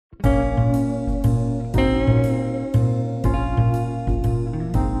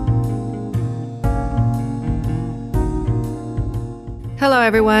Hello,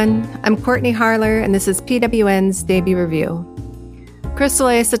 everyone. I'm Courtney Harler, and this is PWN's Debut Review. Crystal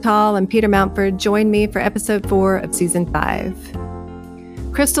A. Satal and Peter Mountford joined me for episode 4 of season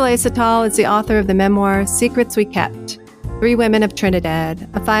 5. Crystal A. Satal is the author of the memoir Secrets We Kept: Three Women of Trinidad,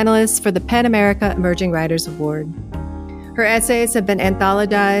 a finalist for the PEN America Emerging Writers Award. Her essays have been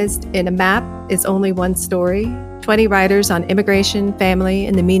anthologized in A Map is Only One Story, 20 Writers on Immigration, Family,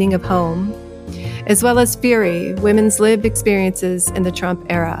 and the Meaning of Home, as well as Fury, Women's Lived Experiences in the Trump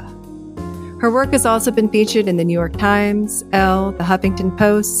Era. Her work has also been featured in the New York Times, Elle, the Huffington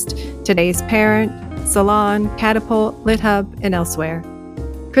Post, Today's Parent, Salon, Catapult, LitHub, and elsewhere.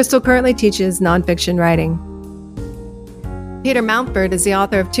 Crystal currently teaches nonfiction writing. Peter Mountford is the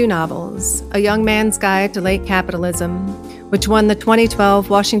author of 2 novels, A Young Man's Guide to Late Capitalism, which won the 2012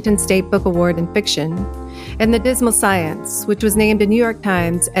 Washington State Book Award in Fiction, and The Dismal Science, which was named a New York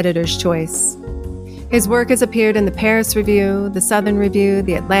Times Editor's Choice. His work has appeared in the Paris Review, the Southern Review,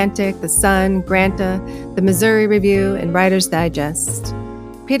 the Atlantic, the Sun, Granta, the Missouri Review, and Writer's Digest.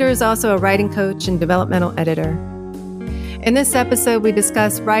 Peter is also a writing coach and developmental editor. In this episode, we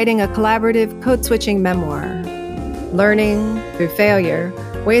discuss writing a collaborative, code-switching memoir, learning through failure,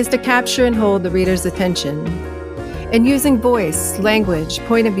 ways to capture and hold the reader's attention, and using voice, language,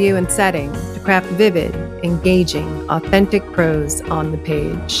 point of view, and setting to craft vivid, engaging, authentic prose on the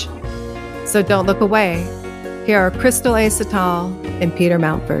page. So don't look away. Here are Crystal A. Satal and Peter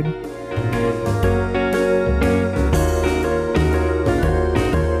Mountford.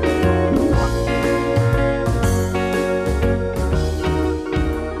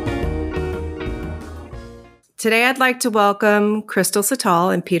 Today, I'd like to welcome Crystal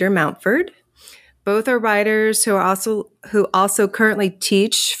Satal and Peter Mountford. Both are writers who also currently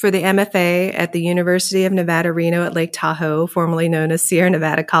teach for the MFA at the University of Nevada, Reno at Lake Tahoe, formerly known as Sierra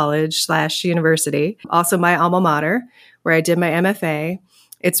Nevada College / University, also my alma mater, where I did my MFA.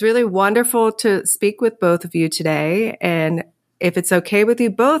 It's really wonderful to speak with both of you today. And if it's okay with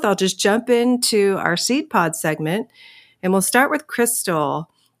you both, I'll just jump into our Seed Pod segment, and we'll start with Crystal.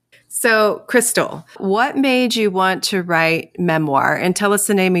 So, Crystal, what made you want to write memoir? And tell us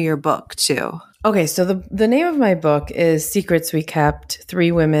the name of your book, too. Okay, so the name of my book is Secrets We Kept: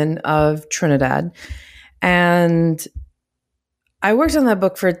 Three Women of Trinidad. And I worked on that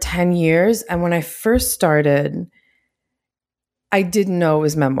book for 10 years. And when I first started, I didn't know it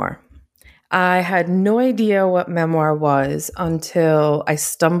was memoir. I had no idea what memoir was until I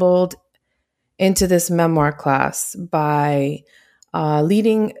stumbled into this memoir class by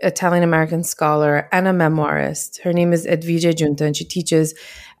leading Italian-American scholar and a memoirist. Her name is Edvige Giunta, and she teaches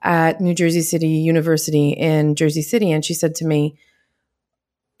at New Jersey City University in Jersey City. And she said to me,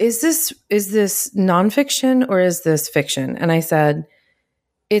 is this nonfiction or is this fiction? And I said,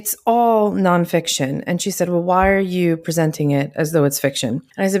 it's all nonfiction. And she said, well, why are you presenting it as though it's fiction?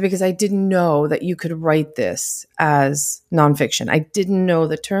 And I said, because I didn't know that you could write this as nonfiction. I didn't know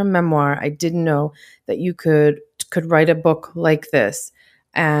the term memoir. I didn't know that you could write a book like this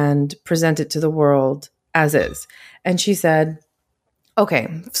and present it to the world as is. And she said,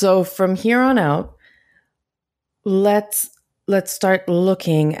 okay, so from here on out, let's start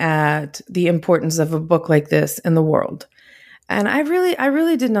looking at the importance of a book like this in the world. And I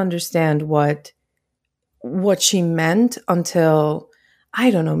really didn't understand what she meant until, I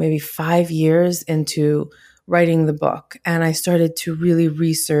don't know, maybe 5 years into writing the book. And I started to really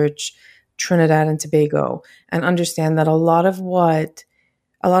research Trinidad and Tobago and understand that a lot of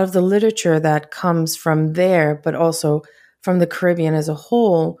the literature that comes from there, but also from the Caribbean as a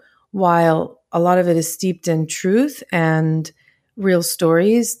whole, while a lot of it is steeped in truth and real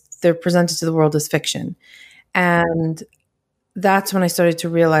stories, they're presented to the world as fiction. And that's when I started to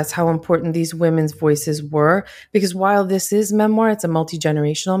realize how important these women's voices were, because while this is memoir, it's a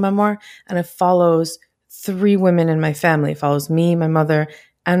multi-generational memoir, and it follows 3 women in my family. It follows me, my mother,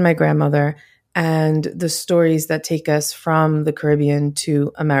 and my grandmother, and the stories that take us from the Caribbean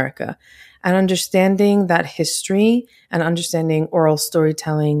to America. And understanding that history and understanding oral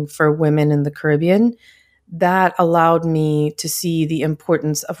storytelling for women in the Caribbean, that allowed me to see the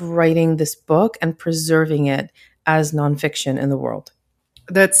importance of writing this book and preserving it as nonfiction in the world.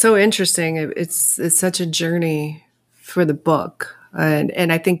 That's so interesting. It's such a journey for the book.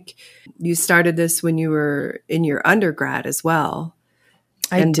 And I think you started this when you were in your undergrad as well.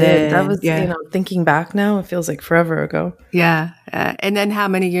 I did. That was, thinking back now, it feels like forever ago. Yeah. And then how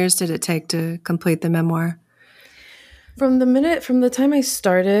many years did it take to complete the memoir? From the time I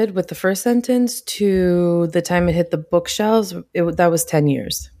started with the first sentence to the time it hit the bookshelves, that was 10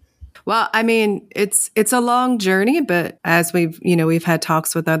 years. Well, I mean, it's a long journey, but as we've had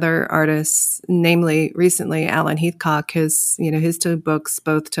talks with other artists, namely recently Alan Heathcock, his two books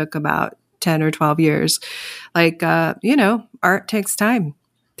both took about 10 or 12 years. Like, art takes time,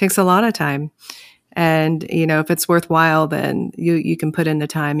 takes a lot of time. And, if it's worthwhile, then you can put in the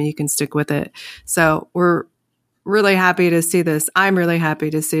time and you can stick with it. So we're really happy to see this. I'm really happy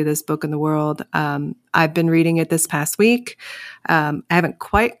to see this book in the world. I've been reading it this past week. I haven't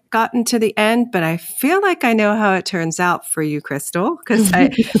quite gotten to the end, but I feel like I know how it turns out for you, Crystal, because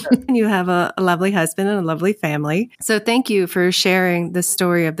you have a lovely husband and a lovely family. So thank you for sharing the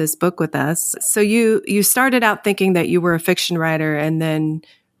story of this book with us. So you started out thinking that you were a fiction writer and then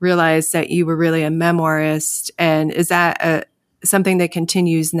realized that you were really a memoirist. And is that something that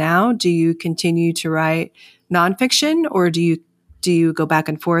continues now? Do you continue to write nonfiction, or do you go back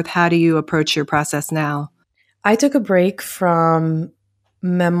and forth? How do you approach your process now? I took a break from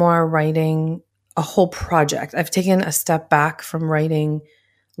memoir writing, a whole project. I've taken a step back from writing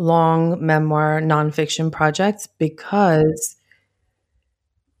long memoir nonfiction projects because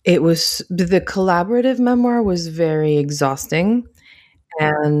the collaborative memoir was very exhausting.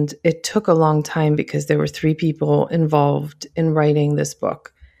 And it took a long time because there were 3 people involved in writing this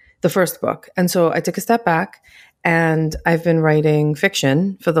book, the first book. And so I took a step back and I've been writing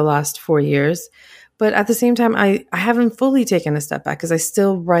fiction for the last 4 years. But at the same time, I haven't fully taken a step back because I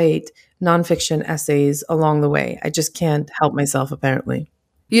still write nonfiction essays along the way. I just can't help myself, apparently.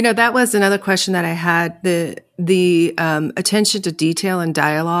 That was another question that I had. The attention to detail and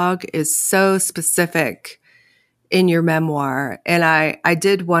dialogue is so specific in your memoir. And I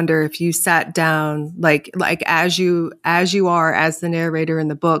did wonder if you sat down, like as you are as the narrator in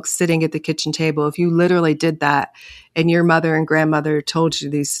the book, sitting at the kitchen table, if you literally did that and your mother and grandmother told you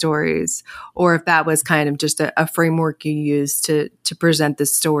these stories, or if that was kind of just a framework you used to present the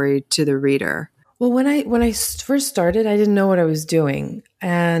story to the reader. Well, when I first started, I didn't know what I was doing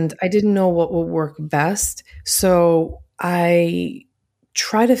and I didn't know what would work best. So I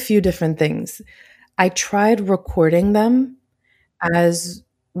tried a few different things. I tried recording them as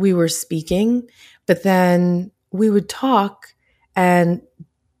we were speaking, but then we would talk, and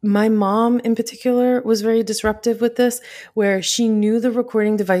my mom in particular was very disruptive with this, where she knew the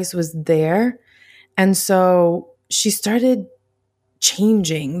recording device was there. And so she started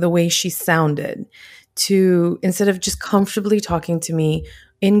changing the way she sounded to, instead of just comfortably talking to me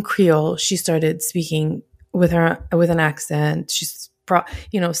in Creole, she started speaking with an accent. She's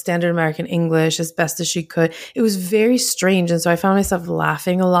standard American English as best as she could. It was very strange. And so I found myself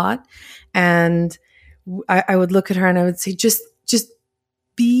laughing a lot. And I would look at her and I would say, just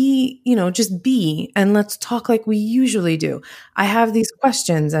be, just be, and let's talk like we usually do. I have these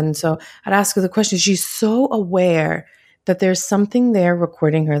questions. And so I'd ask her the questions. She's so aware that there's something there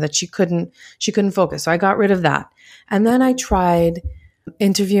recording her that she couldn't focus. So I got rid of that. And then I tried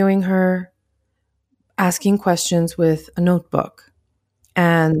interviewing her, asking questions with a notebook.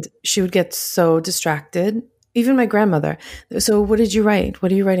 And she would get so distracted, even my grandmother. So what did you write?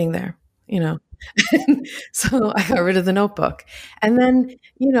 What are you writing there? So I got rid of the notebook. And then,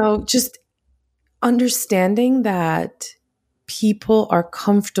 just understanding that people are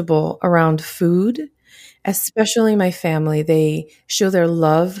comfortable around food, especially my family. They show their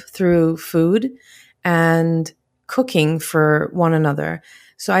love through food and cooking for one another.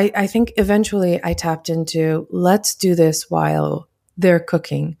 So I think eventually I tapped into, let's do this while they're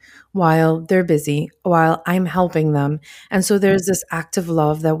cooking, while they're busy, while I'm helping them. And so there's this act of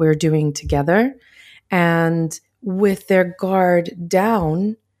love that we're doing together. And with their guard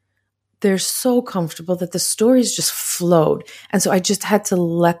down, they're so comfortable that the stories just flowed. And so I just had to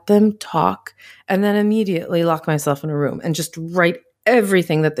let them talk and then immediately lock myself in a room and just write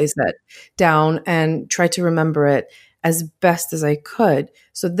everything that they said down and try to remember it as best as I could.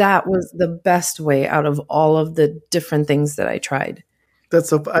 So that was the best way out of all of the different things that I tried. That's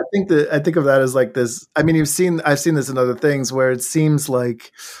so. I think of that as like this. I mean, I've seen this in other things where it seems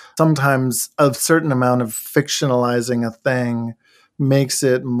like sometimes a certain amount of fictionalizing a thing makes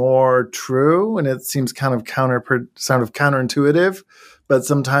it more true, and it seems kind of counterintuitive. But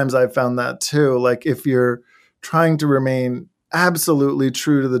sometimes I found that too. Like if you're trying to remain absolutely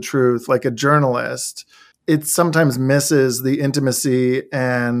true to the truth, like a journalist, it sometimes misses the intimacy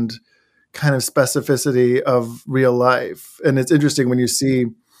and kind of specificity of real life. And it's interesting when you see,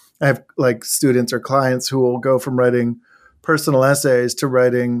 I have like students or clients who will go from writing personal essays to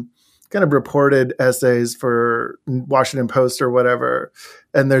writing kind of reported essays for Washington Post or whatever.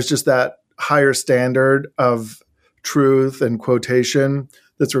 And there's just that higher standard of truth and quotation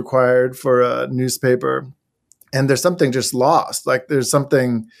that's required for a newspaper. And there's something just lost. Like there's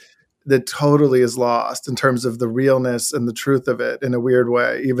something that totally is lost in terms of the realness and the truth of it in a weird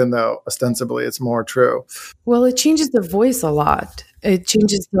way, even though ostensibly it's more true. Well, it changes the voice a lot. It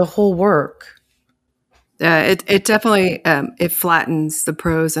changes the whole work. It definitely it flattens the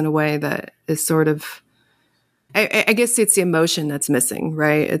prose in a way that is sort of, I guess it's the emotion that's missing,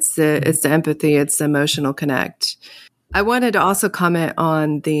 right? It's the empathy, it's the emotional connect. I wanted to also comment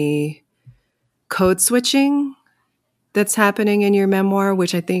on the code switching that's happening in your memoir,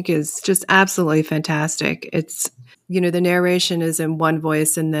 which I think is just absolutely fantastic. It's, the narration is in one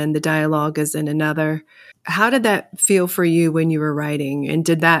voice and then the dialogue is in another. How did that feel for you when you were writing? And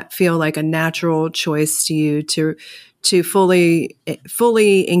did that feel like a natural choice to you to fully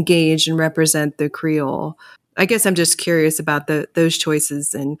engage and represent the Creole? I guess I'm just curious about those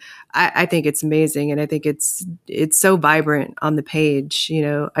choices, and I think it's amazing, and I think it's so vibrant on the page.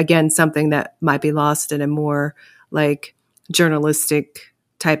 Again, something that might be lost in a more like journalistic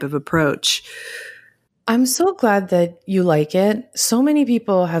type of approach. I'm so glad that you like it. So many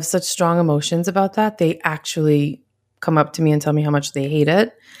people have such strong emotions about that. They actually come up to me and tell me how much they hate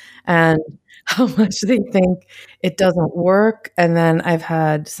it and how much they think it doesn't work. And then I've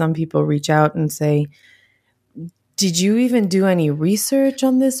had some people reach out and say, did you even do any research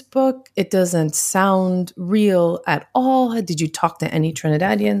on this book? It doesn't sound real at all. Did you talk to any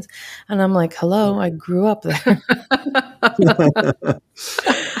Trinidadians? And I'm like, hello, I grew up there.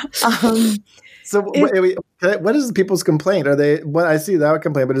 So what is people's complaint? Are they, what I see that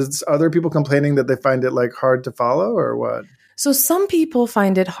complaint, but is other people complaining that they find it like hard to follow or what? So some people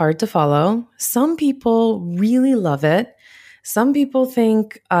find it hard to follow. Some people really love it. Some people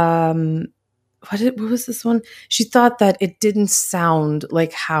think, what was this one? She thought that it didn't sound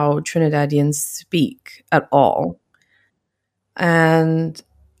like how Trinidadians speak at all. And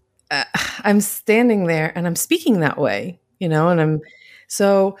I'm standing there and I'm speaking that way,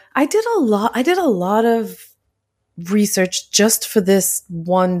 so I did a lot of research just for this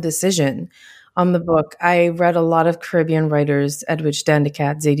one decision on the book. I read a lot of Caribbean writers, Edwidge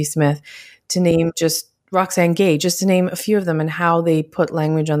Dandacat, Zadie Smith, to name just Roxane Gay, just to name a few of them, and how they put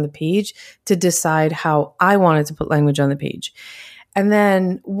language on the page to decide how I wanted to put language on the page. And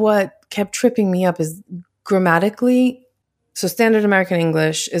then what kept tripping me up is grammatically. So standard American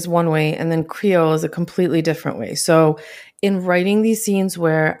English is one way, and then Creole is a completely different way. So in writing these scenes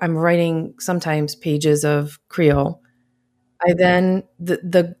where I'm writing sometimes pages of Creole, I then,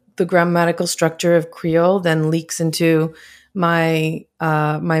 the grammatical structure of Creole then leaks into my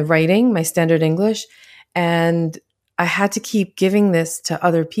writing, my standard English. And I had to keep giving this to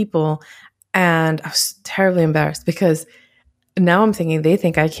other people. And I was terribly embarrassed because now I'm thinking they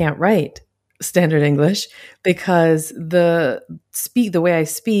think I can't write standard English because the way I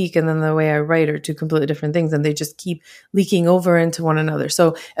speak and then the way I write are two completely different things, and they just keep leaking over into one another.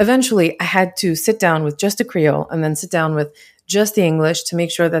 So eventually I had to sit down with just a Creole and then sit down with just the English to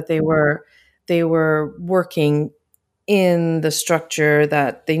make sure that they were working in the structure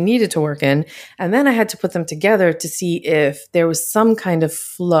that they needed to work in. And then I had to put them together to see if there was some kind of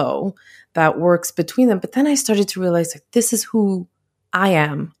flow that works between them. But then I started to realize like, this is who I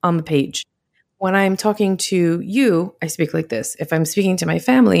am on the page. When I'm talking to you, I speak like this. If I'm speaking to my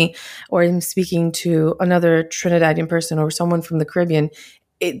family or I'm speaking to another Trinidadian person or someone from the Caribbean,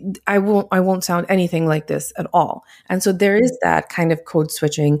 I won't sound anything like this at all. And so there is that kind of code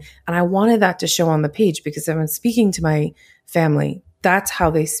switching. And I wanted that to show on the page because if I'm speaking to my family, that's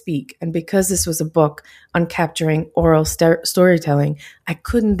how they speak. And because this was a book on capturing oral storytelling, I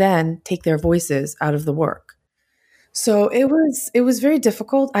couldn't then take their voices out of the work. So it was very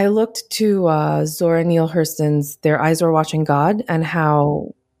difficult. I looked to Zora Neale Hurston's Their Eyes Were Watching God and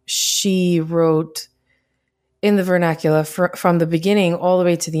how she wrote in the vernacular from the beginning all the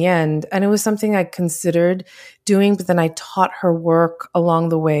way to the end. And it was something I considered doing, but then I taught her work along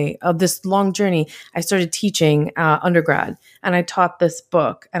the way of this long journey. I started teaching undergrad and I taught this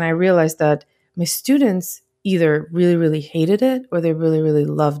book, and I realized that my students either really, really hated it or they really, really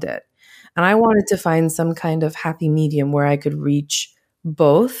loved it. And I wanted to find some kind of happy medium where I could reach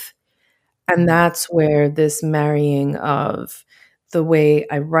both. And that's where this marrying of the way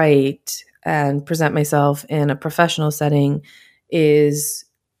I write and present myself in a professional setting is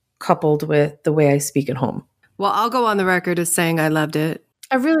coupled with the way I speak at home. Well, I'll go on the record as saying I loved it.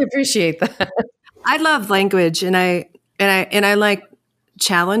 I really appreciate that. I love language, and I like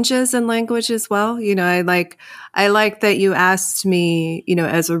challenges in language as well. I like that you asked me,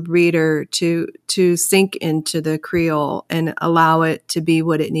 as a reader to sink into the Creole and allow it to be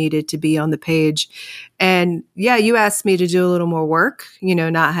what it needed to be on the page. And yeah, you asked me to do a little more work,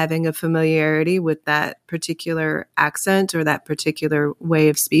 not having a familiarity with that particular accent or that particular way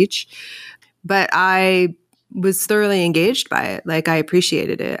of speech. But I was thoroughly engaged by it. Like, I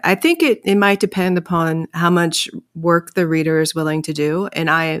appreciated it. I think it might depend upon how much work the reader is willing to do. And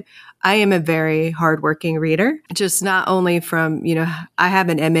I am a very hardworking reader, just not only from, I have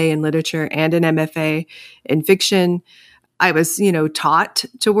an MA in literature and an MFA in fiction. I was, taught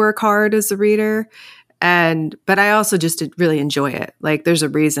to work hard as a reader. But I also just really enjoy it. Like, there's a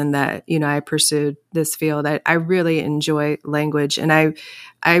reason that, I pursued this field. I really enjoy language, and I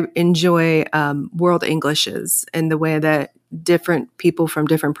enjoy world Englishes and the way that different people from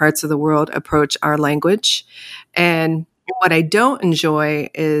different parts of the world approach our language. And what I don't enjoy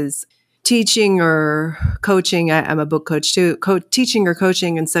is teaching or coaching. I'm a book coach too. Teaching or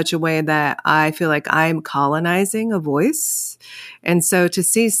coaching in such a way that I feel like I'm colonizing a voice. And so to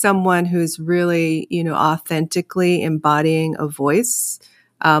see someone who's really, authentically embodying a voice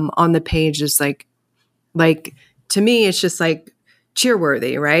on the page is like to me, it's just like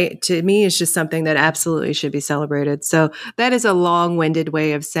cheerworthy, right? To me, it's just something that absolutely should be celebrated. So that is a long-winded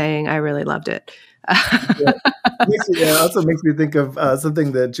way of saying I really loved it. It also makes me think of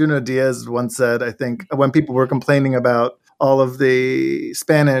something that Junot Diaz once said, I think, when people were complaining about all of the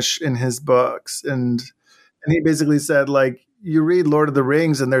Spanish in his books. And he basically said, like, you read Lord of the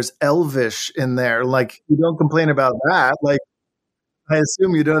Rings and there's Elvish in there. Like, you don't complain about that. Like, I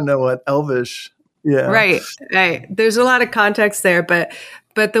assume you don't know what Elvish. Yeah. Right. There's a lot of context there, but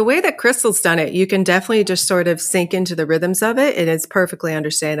the way that Crystal's done it, you can definitely just sort of sink into the rhythms of it. And it's perfectly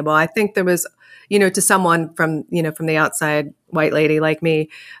understandable. I think there was, to someone from the outside, white lady like me,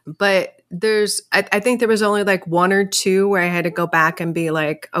 but I think there was only like one or two where I had to go back and be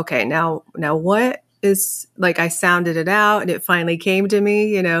like, okay, now what is, like, I sounded it out and it finally came to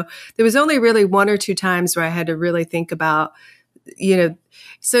me. There was only really one or two times where I had to really think about,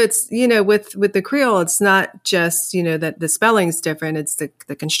 so it's, with the Creole, it's not just, that the spelling's different. It's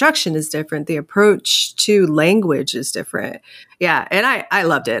the construction is different. The approach to language is different. Yeah. And I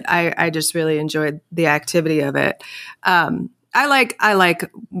loved it. I just really enjoyed the activity of it. I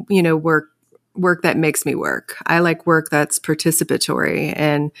like, work that makes me work. I like work that's participatory.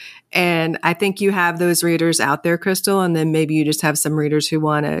 And I think you have those readers out there, Crystal, and then maybe you just have some readers who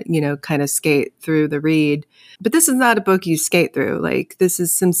want to, kind of skate through the read. But this is not a book you skate through. Like, this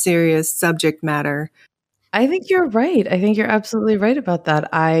is some serious subject matter. I think you're right. I think you're absolutely right about that.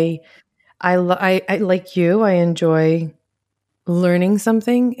 I like you, I enjoy learning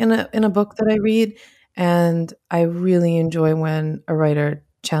something in a book that I read, and I really enjoy when a writer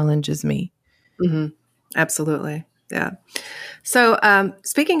challenges me. Mm-hmm. Absolutely. Yeah. So,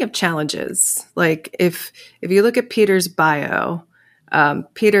 speaking of challenges, like if you look at Peter's bio,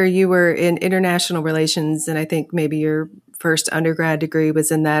 Peter, you were in international relations, and I think maybe your first undergrad degree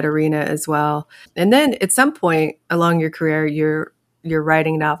was in that arena as well. And then at some point along your career, you're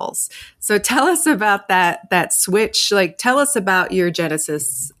writing novels. So tell us about that switch. Like, tell us about your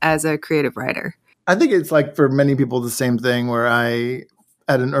genesis as a creative writer. I think it's like for many people the same thing, where I,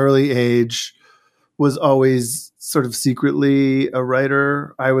 at an early age, was always sort of secretly a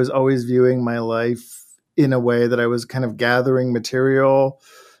writer. I was always viewing my life in a way that I was kind of gathering material,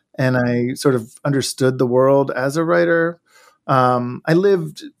 and I sort of understood the world as a writer. I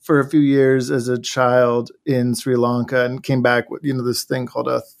lived for a few years as a child in Sri Lanka and came back with, this thing called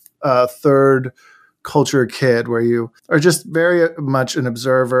a third culture kid, where you are just very much an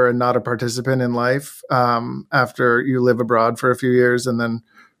observer and not a participant in life after you live abroad for a few years and then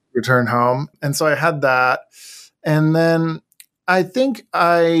return home. And so I had that. And then I think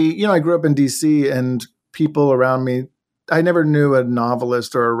I grew up in DC, and people around me, I never knew a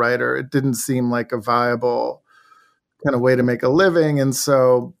novelist or a writer. It didn't seem like a viable kind of way to make a living. And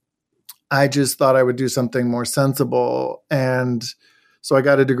so I just thought I would do something more sensible. And so I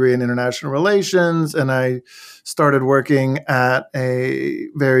got a degree in international relations, and I started working at a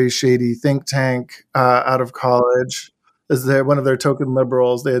very shady think tank out of college as one of their token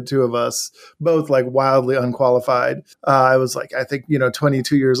liberals. They had two of us, both like wildly unqualified. I was like, I think,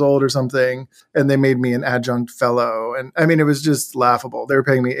 22 years old or something. And they made me an adjunct fellow. And I mean, it was just laughable. They were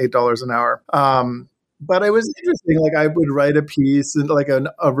paying me $8 an hour. But it was interesting. Like, I would write a piece and like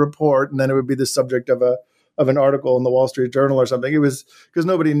a report, and then it would be the subject of an article in the Wall Street Journal or something. It was because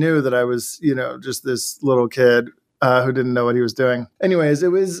nobody knew that I was, just this little kid who didn't know what he was doing. Anyways, it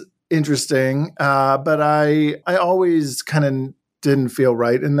was interesting. But I always kind of didn't feel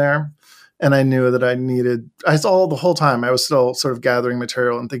right in there. And I knew that I saw the whole time I was still sort of gathering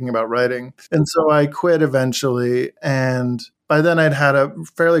material and thinking about writing. And so I quit eventually. And by then I'd had a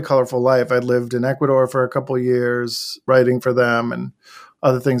fairly colorful life. I'd lived in Ecuador for a couple of years, writing for them, and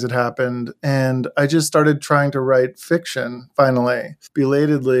other things had happened. And I just started trying to write fiction, finally,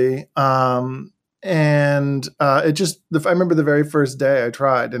 belatedly. I remember the very first day I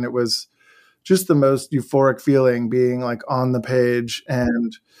tried, and it was just the most euphoric feeling, being like on the page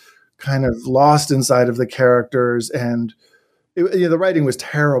and kind of lost inside of the characters. And the writing was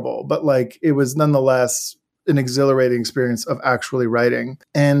terrible, but like it was nonetheless an exhilarating experience of actually writing.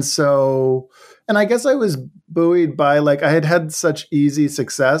 And I guess I was buoyed by, like, I had had such easy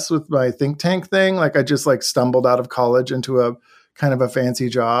success with my think tank thing. Like I just like stumbled out of college into a kind of a fancy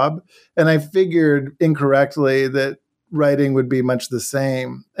job. And I figured incorrectly that writing would be much the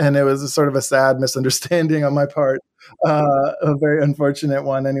same. And it was a sort of a sad misunderstanding on my part, a very unfortunate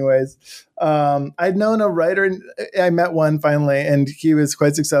one anyways. I'd known a writer, and I met one finally, and he was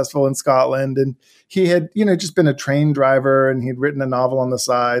quite successful in Scotland. And he had, just been a train driver, and he'd written a novel on the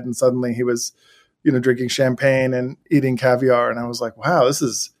side, and suddenly he was, drinking champagne and eating caviar. And I was like, wow, this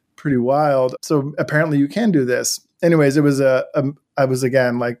is pretty wild. So apparently you can do this. Anyways, it was I was,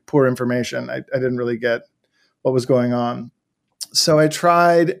 again, like, poor information. I didn't really get what was going on. So I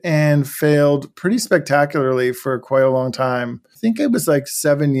tried and failed pretty spectacularly for quite a long time. I think it was like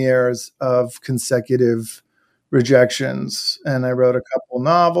 7 years of consecutive rejections. And I wrote a couple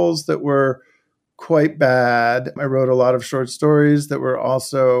novels that were quite bad. I wrote a lot of short stories that were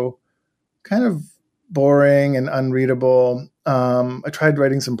also kind of boring and unreadable. I tried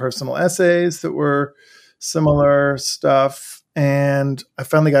writing some personal essays that were similar stuff. And I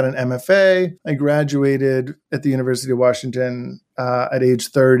finally got an MFA. I graduated at the University of Washington at age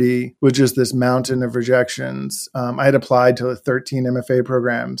 30 with just this mountain of rejections. I had applied to 13 MFA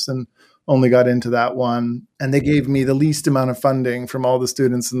programs and only got into that one. And they gave me the least amount of funding from all the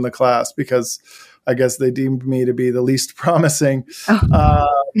students in the class because I guess they deemed me to be the least promising.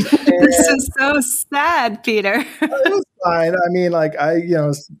 This is so sad, Peter. It was fine. I mean, like,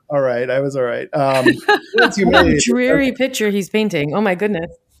 all right. I was all right. What a dreary picture he's painting. Oh my goodness.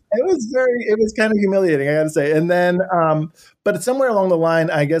 It was kind of humiliating, I got to say. And then, but somewhere along the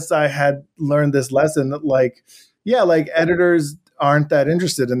line, I guess I had learned this lesson that, like, editors aren't that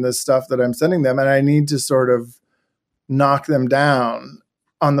interested in this stuff that I'm sending them. And I need to sort of knock them down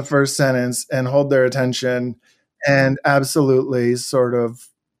on the first sentence and hold their attention, and absolutely sort of,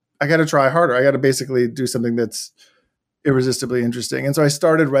 I got to try harder. I got to basically do something that's irresistibly interesting. And so I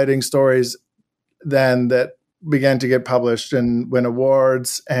started writing stories then that began to get published and win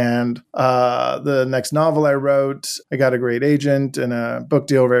awards. And the next novel I wrote, I got a great agent and a book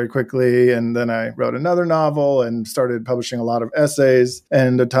deal very quickly. And then I wrote another novel and started publishing a lot of essays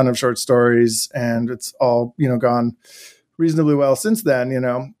and a ton of short stories. And it's all, gone reasonably well since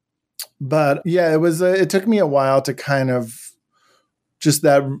then, But yeah, it took me a while to kind of just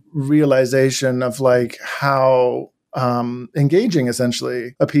that realization of like how engaging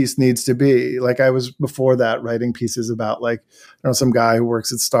essentially a piece needs to be. Like I was before that writing pieces about like, some guy who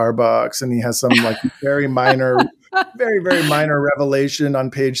works at Starbucks and he has some like very minor, very, very minor revelation on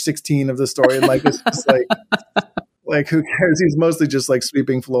page 16 of the story. And like, it's just like who cares? He's mostly just like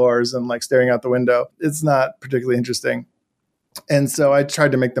sweeping floors and like staring out the window. It's not particularly interesting. And so I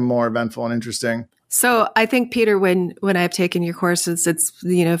tried to make them more eventful and interesting. So I think, Peter, when I've taken your courses, it's,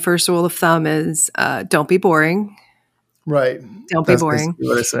 first rule of thumb is don't be boring. Right. Don't be boring.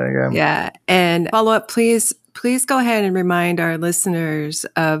 What I say, yeah. Yeah. And follow up, please go ahead and remind our listeners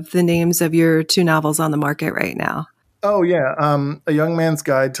of the names of your 2 novels on the market right now. Oh, yeah. A Young Man's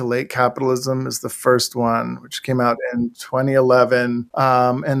Guide to Late Capitalism is the first one, which came out in 2011.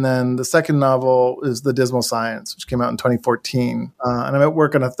 And then the second novel is The Dismal Science, which came out in 2014. And I'm at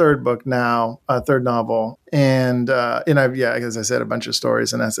work on a third book now, a third novel. And I've, as I said, a bunch of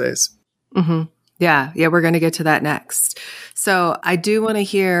stories and essays. Mm-hmm. Yeah, we're going to get to that next. So I do want to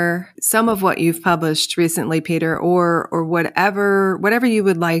hear some of what you've published recently, Peter, or whatever you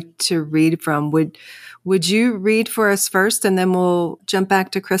would like to read from. Would you read for us first, and then we'll jump back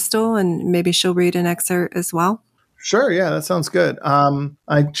to Crystal, and maybe she'll read an excerpt as well? Sure, yeah, that sounds good.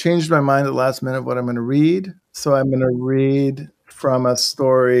 I changed my mind at the last minute what I'm going to read. So I'm going to read from a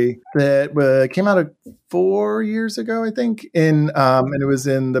story that came out 4 years ago, I think, and it was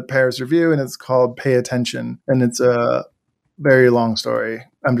in the Paris Review, and it's called Pay Attention, and it's a very long story.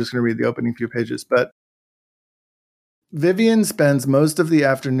 I'm just going to read the opening few pages, but Vivian spends most of the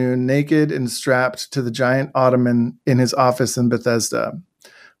afternoon naked and strapped to the giant ottoman in his office in Bethesda.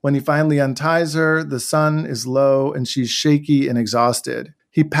 When he finally unties her, the sun is low and she's shaky and exhausted.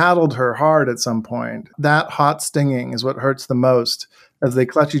 He paddled her hard at some point. That hot stinging is what hurts the most as they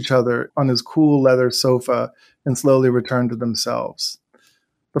clutch each other on his cool leather sofa and slowly return to themselves.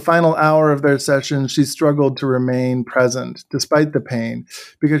 The final hour of their session, she struggled to remain present despite the pain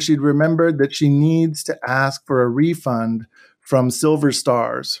because she'd remembered that she needs to ask for a refund from Silver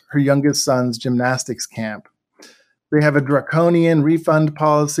Stars, her youngest son's gymnastics camp. They have a draconian refund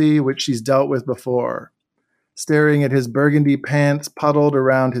policy, which she's dealt with before. Staring at his burgundy pants puddled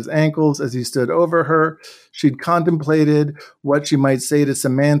around his ankles as he stood over her, she'd contemplated what she might say to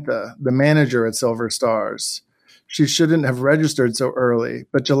Samantha, the manager at Silver Stars. She shouldn't have registered so early,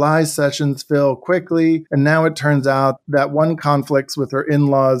 but July's sessions fill quickly, and now it turns out that one conflicts with her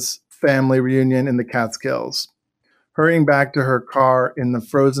in-laws' family reunion in the Catskills. Hurrying back to her car in the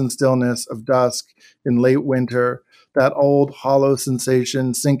frozen stillness of dusk in late winter, that old hollow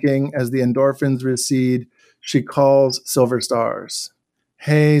sensation sinking as the endorphins recede, she calls Silver Stars.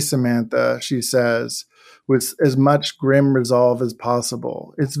 "Hey, Samantha," she says, with as much grim resolve as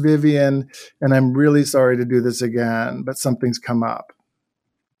possible. "It's Vivian, and I'm really sorry to do this again, but something's come up."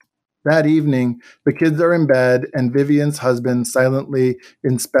 That evening, the kids are in bed, and Vivian's husband silently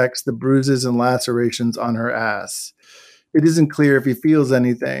inspects the bruises and lacerations on her ass. It isn't clear if he feels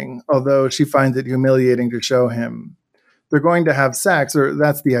anything, although she finds it humiliating to show him. They're going to have sex, or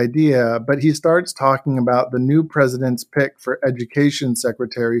that's the idea, but he starts talking about the new president's pick for education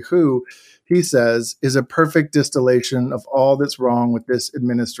secretary who, he says, is a perfect distillation of all that's wrong with this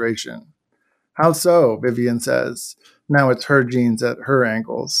administration. "How so?" Vivian says. Now it's her jeans at her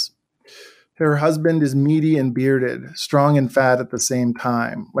ankles. Her husband is meaty and bearded, strong and fat at the same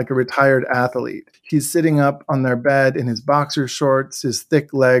time, like a retired athlete. He's sitting up on their bed in his boxer shorts, his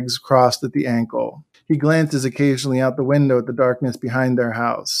thick legs crossed at the ankle. He glances occasionally out the window at the darkness behind their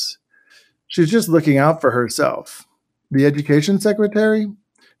house. "She's just looking out for herself." "The education secretary?"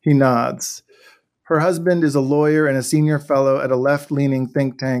 He nods. Her husband is a lawyer and a senior fellow at a left-leaning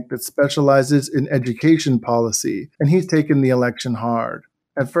think tank that specializes in education policy, and he's taken the election hard.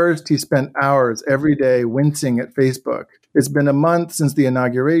 At first, he spent hours every day wincing at Facebook. It's been a month since the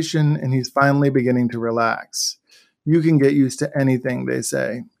inauguration, and he's finally beginning to relax. You can get used to anything, they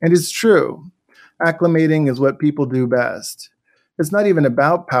say. And it's true. Acclimating is what people do best. It's not even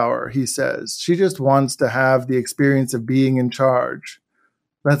about power, he says. She just wants to have the experience of being in charge.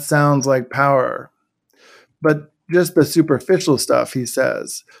 That sounds like power. But just the superficial stuff, he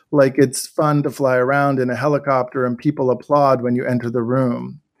says, like it's fun to fly around in a helicopter and people applaud when you enter the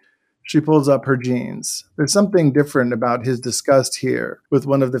room. She pulls up her jeans. There's something different about his disgust here with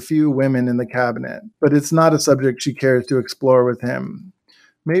one of the few women in the cabinet, but it's not a subject she cares to explore with him.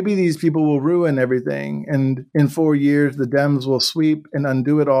 Maybe these people will ruin everything, and in 4 years the Dems will sweep and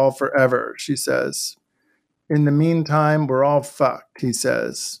undo it all forever, she says. In the meantime, we're all fucked, he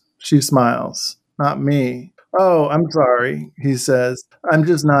says. She smiles. Not me. "Oh, I'm sorry," he says. "I'm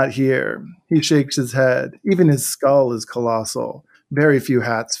just not here." He shakes his head. Even his skull is colossal. Very few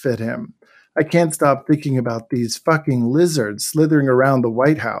hats fit him. "I can't stop thinking about these fucking lizards slithering around the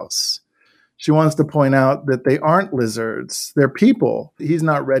White House." She wants to point out that they aren't lizards. They're people. He's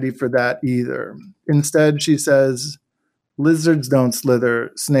not ready for that either. Instead, she says, "Lizards don't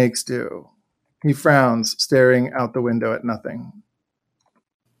slither, snakes do." He frowns, staring out the window at nothing.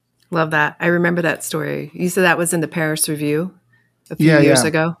 Love that. I remember that story. You said that was in the Paris Review a few years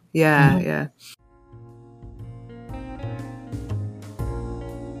ago. Yeah, Mm-hmm. yeah.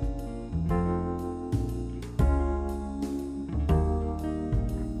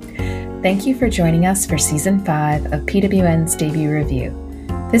 Thank you for joining us for Season 5 of PWN's Debut Review.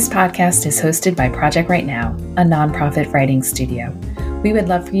 This podcast is hosted by Project Right Now, a nonprofit writing studio. We would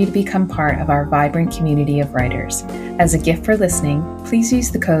love for you to become part of our vibrant community of writers. As a gift for listening, please use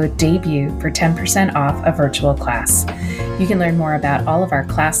the code DEBUT for 10% off a virtual class. You can learn more about all of our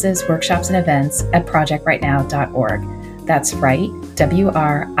classes, workshops, and events at projectrightnow.org. That's right,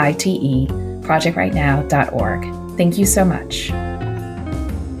 WRITE, projectrightnow.org. Thank you so much.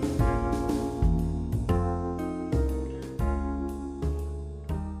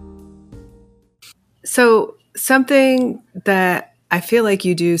 So something that I feel like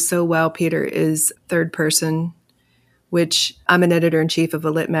you do so well, Peter, is third person, which I'm an editor-in-chief of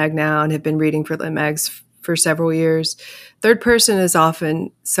a lit mag now and have been reading for lit mags for several years. Third person is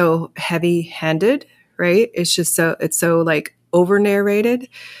often so heavy-handed, right? It's so like over-narrated.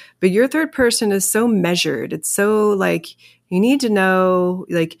 But your third person is so measured. It's so like you need to know,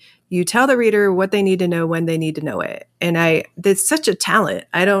 like you tell the reader what they need to know when they need to know it. And that's such a talent.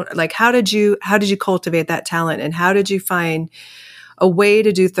 How did you cultivate that talent? And how did you find a way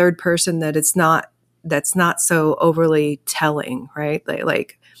to do third person that's not so overly telling, right?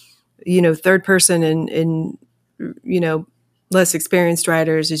 Like third person in less experienced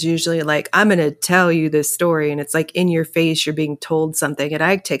writers is usually like, I'm going to tell you this story. And it's like in your face, you're being told something. And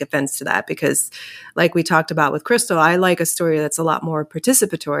I take offense to that because like we talked about with Crystal, I like a story that's a lot more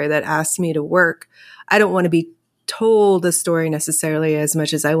participatory, that asks me to work. I don't want to be told a story necessarily as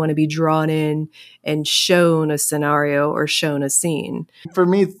much as I want to be drawn in and shown a scenario or shown a scene. For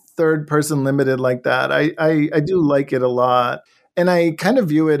me, third person limited like that, I do like it a lot. And I kind of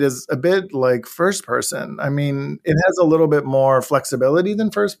view it as a bit like first person. I mean, it has a little bit more flexibility than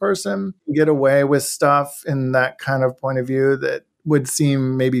first person. You get away with stuff in that kind of point of view that would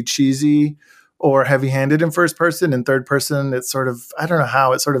seem maybe cheesy or heavy-handed in first person. In third person, it's sort of, I don't know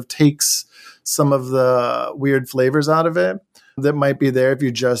how, it sort of takes some of the weird flavors out of it that might be there if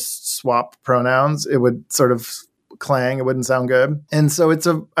you just swap pronouns. It would sort of clang. It wouldn't sound good. And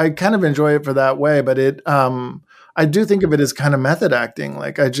so I kind of enjoy it for that way, but I do think of it as kind of method acting.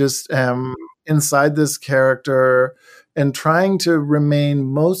 Like I just am inside this character and trying to remain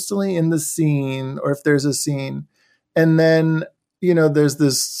mostly in the scene, or if there's a scene. And then, there's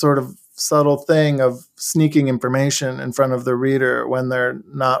this sort of subtle thing of sneaking information in front of the reader when they're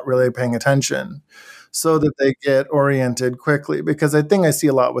not really paying attention so that they get oriented quickly. Because I think I see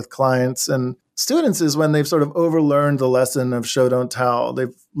a lot with clients and students is when they've sort of overlearned the lesson of show, don't tell.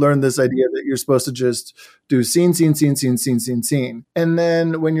 They've learned this idea that you're supposed to just do scene, scene, scene, scene, scene, scene, scene. And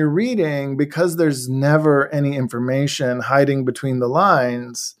then when you're reading, because there's never any information hiding between the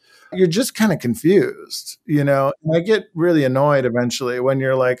lines, you're just kind of confused, And I get really annoyed eventually when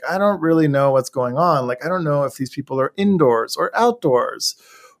you're like, I don't really know what's going on. Like, I don't know if these people are indoors or outdoors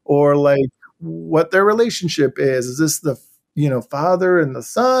or like what their relationship is. Is this the father and the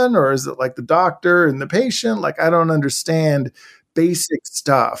son, or is it like the doctor and the patient? Like, I don't understand basic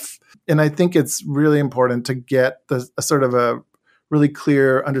stuff. And I think it's really important to get a sort of a really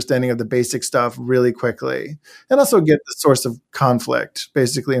clear understanding of the basic stuff really quickly, and also get the source of conflict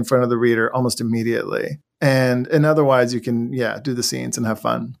basically in front of the reader almost immediately. And otherwise you can, do the scenes and have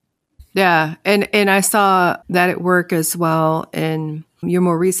fun. Yeah. And I saw that at work as well in your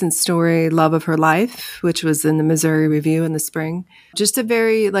more recent story, Love of Her Life, which was in the Missouri Review in the spring. Just a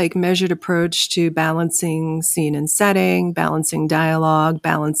very measured approach to balancing scene and setting, balancing dialogue,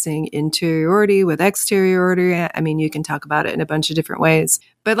 balancing interiority with exteriority. I mean, you can talk about it in a bunch of different ways.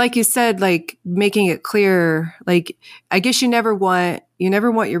 But like you said, making it clear, I guess you never want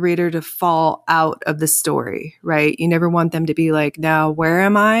your reader to fall out of the story, right? You never want them to be like, now where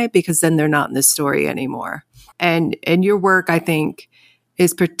am I? Because then they're not in the story anymore. And your work, I think,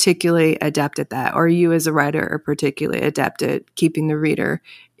 is particularly adept at that, or you as a writer are particularly adept at keeping the reader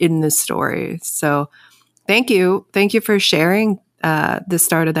in the story. So thank you. Thank you for sharing the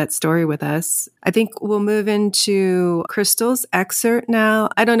start of that story with us. I think we'll move into Crystal's excerpt now.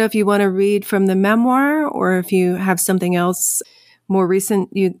 I don't know if you want to read from the memoir or if you have something else more recent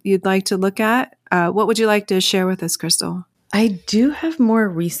you'd like to look at. What would you like to share with us, Crystal? I do have more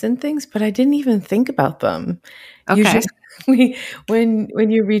recent things, but I didn't even think about them. Okay. When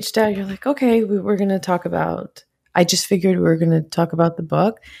you reached out, you're like, okay, we're going to talk about, I just figured we were going to talk about the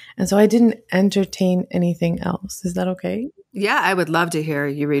book. And so I didn't entertain anything else. Is that okay? Yeah, I would love to hear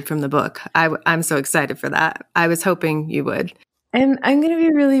you read from the book. I'm so excited for that. I was hoping you would. And I'm going to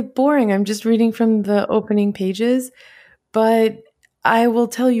be really boring. I'm just reading from the opening pages, but I will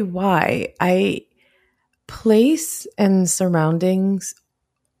tell you why. Place and surroundings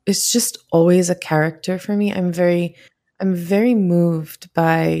is just always a character for me. I'm very moved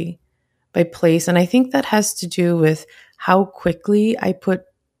by place. And I think that has to do with how quickly I put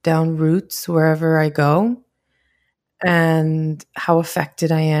down roots wherever I go and how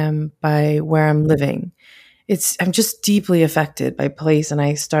affected I am by where I'm living. I'm just deeply affected by place, and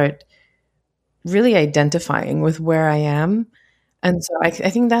I start really identifying with where I am. And so I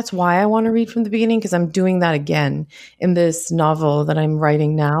think that's why I want to read from the beginning, because I'm doing that again in this novel that I'm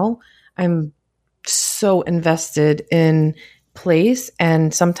writing now. I'm so invested in place,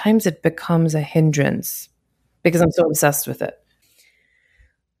 and sometimes it becomes a hindrance because I'm so obsessed with it.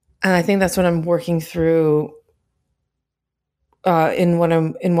 And I think that's what I'm working through in what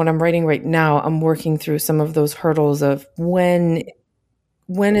I'm writing right now. I'm working through some of those hurdles of when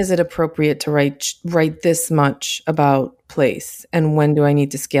is it appropriate to write this much about place, and when do I need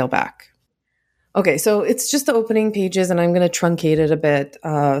to scale back? Okay, so it's just the opening pages, and I'm going to truncate it a bit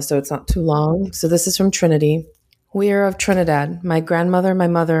so it's not too long. So this is from Trinity. We are of Trinidad, my grandmother, my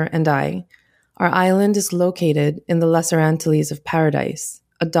mother, and I. Our island is located in the Lesser Antilles of Paradise,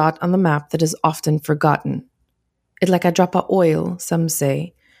 a dot on the map that is often forgotten. It like a drop of oil, some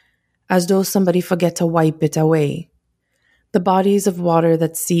say, as though somebody forget to wipe it away. The bodies of water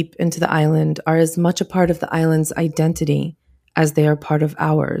that seep into the island are as much a part of the island's identity as they are part of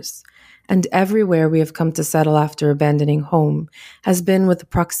ours. And everywhere we have come to settle after abandoning home has been with the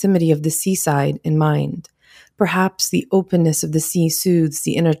proximity of the seaside in mind. Perhaps the openness of the sea soothes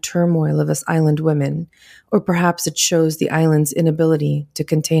the inner turmoil of us island women, or perhaps it shows the island's inability to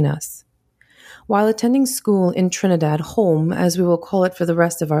contain us. While attending school in Trinidad, home, as we will call it for the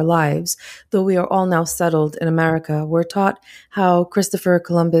rest of our lives, though we are all now settled in America, we're taught how Christopher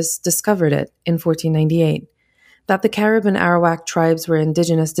Columbus discovered it in 1498. That the Carib and Arawak tribes were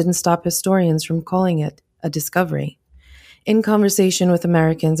indigenous didn't stop historians from calling it a discovery. In conversation with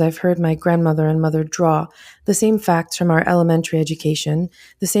Americans, I've heard my grandmother and mother draw the same facts from our elementary education,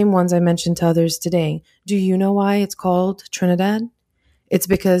 the same ones I mentioned to others today. Do you know why it's called Trinidad? It's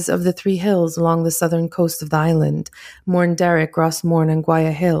because of the 3 hills along the southern coast of the island, Morne-Derrick, Rossmorne, and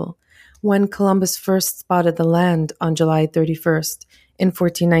Guaya Hill. When Columbus first spotted the land on July 31st in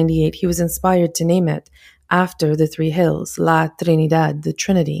 1498, he was inspired to name it after the 3 hills, La Trinidad, the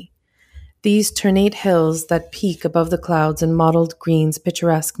Trinity. These ternate hills that peak above the clouds in mottled greens,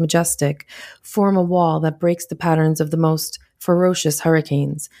 picturesque, majestic, form a wall that breaks the patterns of the most ferocious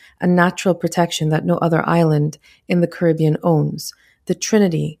hurricanes, a natural protection that no other island in the Caribbean owns. The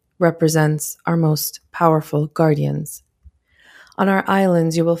Trinity represents our most powerful guardians. On our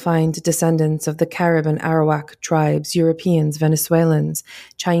islands, you will find descendants of the Carib and Arawak tribes, Europeans, Venezuelans,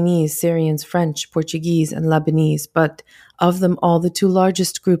 Chinese, Syrians, French, Portuguese, and Lebanese, but of them all, the 2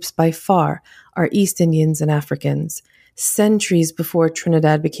 largest groups by far are East Indians and Africans. Centuries before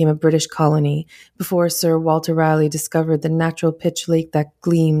Trinidad became a British colony, before Sir Walter Raleigh discovered the natural pitch lake that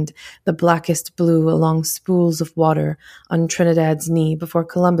gleamed the blackest blue along spools of water on Trinidad's knee, before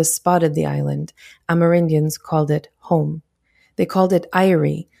Columbus spotted the island, Amerindians called it home. They called it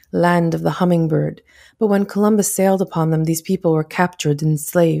Eire, land of the hummingbird. But when Columbus sailed upon them, these people were captured,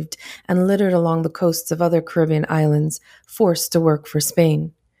 enslaved, and littered along the coasts of other Caribbean islands, forced to work for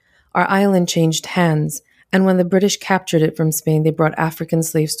Spain. Our island changed hands, and when the British captured it from Spain, they brought African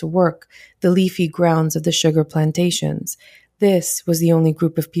slaves to work the leafy grounds of the sugar plantations. This was the only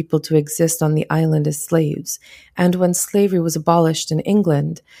group of people to exist on the island as slaves, and when slavery was abolished in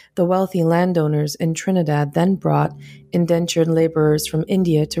England, the wealthy landowners in Trinidad then brought indentured laborers from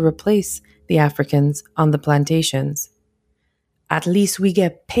India to replace the Africans on the plantations. At least we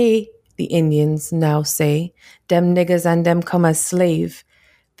get pay, the Indians now say. Dem niggas and dem come as slave.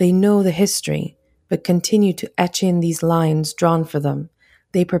 They know the history, but continue to etch in these lines drawn for them.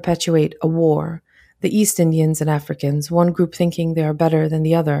 They perpetuate a war. The East Indians and Africans, one group thinking they are better than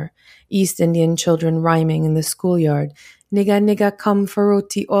the other. East Indian children rhyming in the schoolyard. Nigga, nigga, come for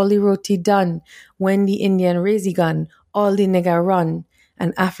roti, all the roti done. When the Indian raise a gun, all the nigga run.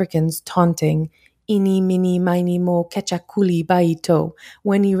 And Africans taunting, Ini, mini, miny, mo, catch a coolie, baito.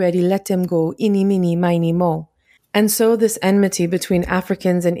 When he ready, let him go, ini, mini, miny, mo. And so this enmity between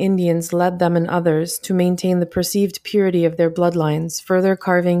Africans and Indians led them and others to maintain the perceived purity of their bloodlines, further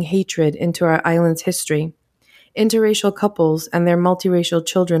carving hatred into our island's history. Interracial couples and their multiracial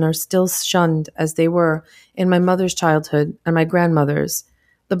children are still shunned as they were in my mother's childhood and my grandmother's.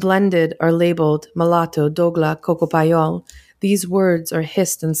 The blended are labeled mulatto, dogla, cocopayol. These words are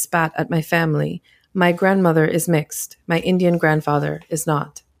hissed and spat at my family. My grandmother is mixed. My Indian grandfather is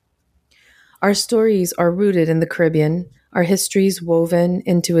not. Our stories are rooted in the Caribbean, our histories woven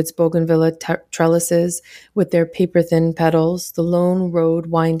into its bougainvillea trellises with their paper-thin petals, the lone road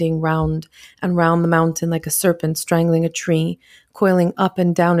winding round and round the mountain like a serpent strangling a tree, coiling up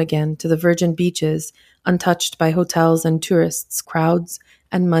and down again to the virgin beaches, untouched by hotels and tourists, crowds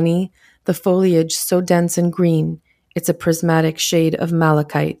and money, the foliage so dense and green, it's a prismatic shade of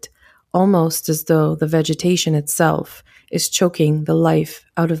malachite, almost as though the vegetation itself is choking the life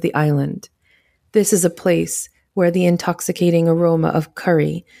out of the island. This is a place where the intoxicating aroma of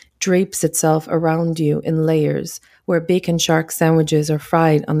curry drapes itself around you in layers, where bacon shark sandwiches are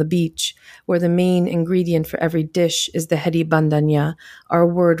fried on the beach, where the main ingredient for every dish is the heady bandanya, our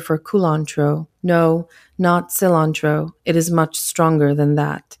word for culantro. No, not cilantro. It is much stronger than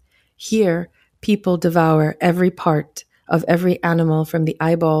that. Here, people devour every part of every animal from the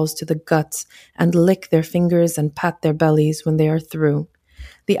eyeballs to the guts and lick their fingers and pat their bellies when they are through.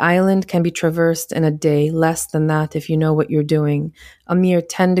 The island can be traversed in a day, less than that if you know what you're doing. A mere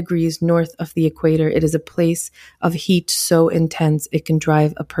 10 degrees north of the equator, it is a place of heat so intense it can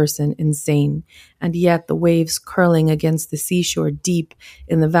drive a person insane. And yet the waves curling against the seashore deep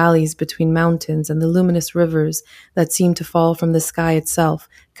in the valleys between mountains and the luminous rivers that seem to fall from the sky itself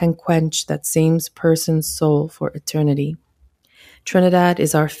can quench that same person's soul for eternity. Trinidad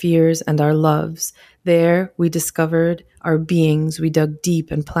is our fears and our loves. There we discovered our beings. We dug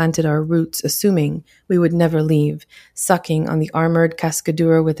deep and planted our roots, assuming we would never leave, sucking on the armored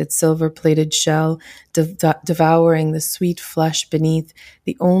cascadura with its silver-plated shell, devouring the sweet flesh beneath.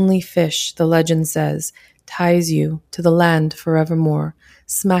 The only fish, the legend says, ties you to the land forevermore,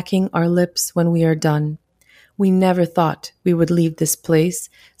 smacking our lips when we are done. We never thought we would leave this place,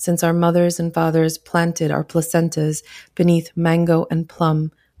 since our mothers and fathers planted our placentas beneath mango and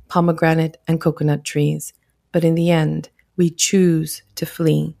plum, pomegranate and coconut trees. But in the end, we choose to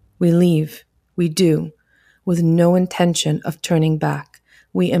flee. We leave. We do. With no intention of turning back.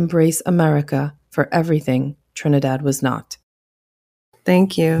 We embrace America for everything Trinidad was not.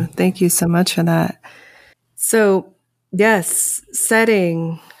 Thank you. Thank you so much for that. So, yes,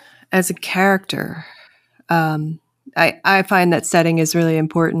 setting as a character. I find that setting is really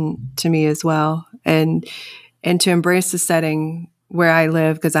important to me as well. And to embrace the setting where I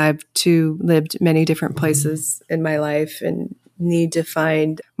live, because I've too lived many different places in my life and need to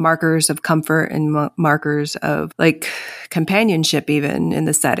find markers of comfort and markers of like companionship even in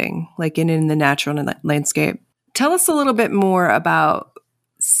the setting, like in the natural landscape. Tell us a little bit more about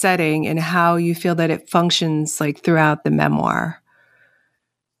setting and how you feel that it functions like throughout the memoir.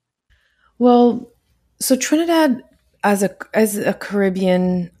 Well, so Trinidad as a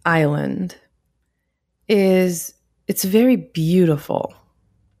Caribbean island it's very beautiful.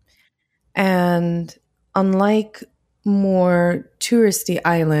 And unlike more touristy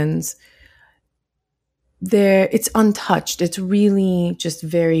islands, it's untouched. It's really just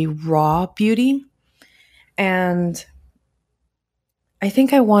very raw beauty. And I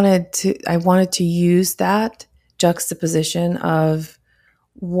think I wanted to use that juxtaposition of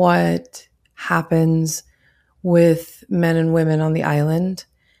what happens with men and women on the island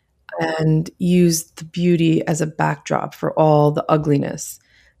and use the beauty as a backdrop for all the ugliness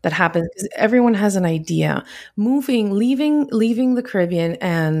that happens. Because everyone has an idea. Leaving the Caribbean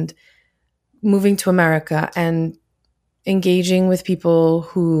and moving to America and engaging with people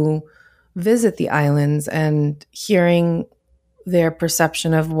who visit the islands and hearing their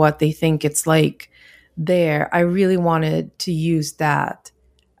perception of what they think it's like there. I really wanted to use that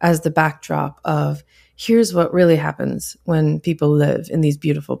as the backdrop of here's what really happens when people live in these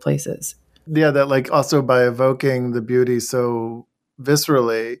beautiful places. Yeah, that like also by evoking the beauty so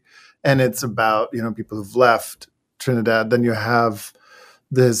viscerally, and it's about, people who've left Trinidad, then you have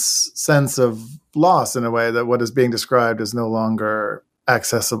this sense of loss in a way that what is being described is no longer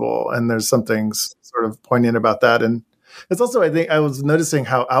accessible. And there's something sort of poignant about that. And it's also, I think I was noticing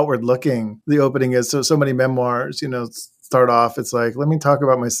how outward looking the opening is. So many memoirs, start off, it's like, let me talk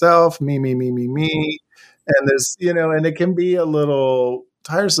about myself, me. And there's, and it can be a little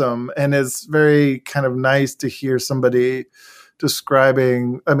tiresome, and it's very kind of nice to hear somebody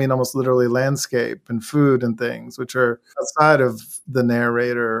describing, almost literally landscape and food and things, which are outside of the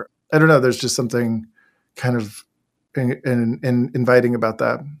narrator. I don't know. There's just something kind of inviting about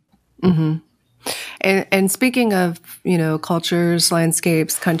that. Mm-hmm. And speaking of, cultures,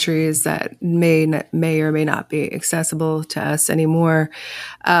 landscapes, countries that may or may not be accessible to us anymore,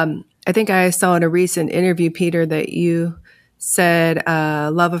 I think I saw in a recent interview, Peter, that you said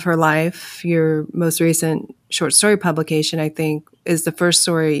Love of Her Life, your most recent short story publication, I think, is the first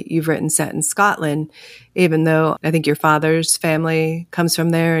story you've written set in Scotland, even though I think your father's family comes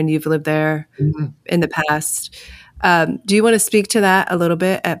from there and you've lived there in the past. Do you want to speak to that a little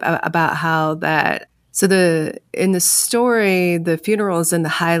bit about how that... So in the story, the funeral is in the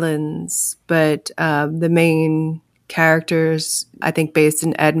Highlands, but the main characters, I think, based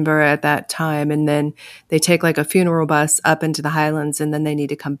in Edinburgh at that time, and then they take like a funeral bus up into the Highlands, and then they need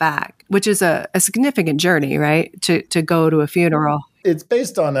to come back, which is a significant journey, right? To go to a funeral. It's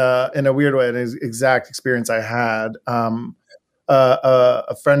based on in a weird way, an exact experience I had.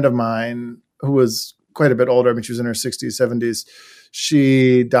 A friend of mine who was quite a bit older, she was in her 60s, 70s.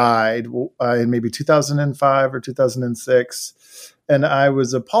 She died in maybe 2005 or 2006. And I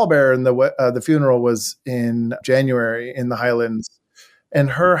was a pallbearer, and the funeral was in January in the Highlands. And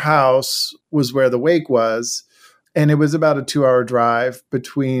her house was where the wake was. And it was about a 2-hour drive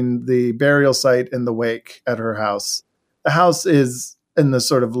between the burial site and the wake at her house. The house is in the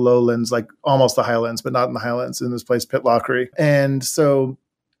sort of lowlands, like almost the Highlands, but not in the Highlands, in this place, Pitlochry. And so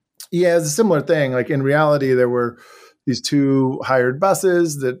Yeah, it's a similar thing. Like in reality, there were these two hired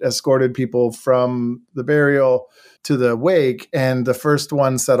buses that escorted people from the burial to the wake. And the first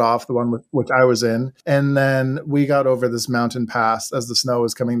one set off, the one with which I was in. And then we got over this mountain pass as the snow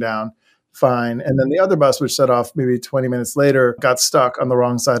was coming down. Fine. And then the other bus, which set off maybe 20 minutes later, got stuck on the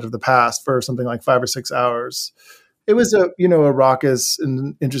wrong side of the pass for something like 5 or 6 hours. It was a raucous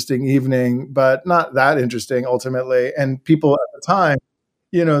and interesting evening, but not that interesting ultimately. And people at the time,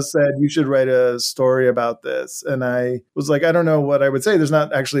 said, you should write a story about this. And I was like, I don't know what I would say. There's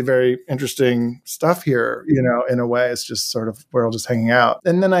not actually very interesting stuff here, in a way. It's just sort of, we're all just hanging out.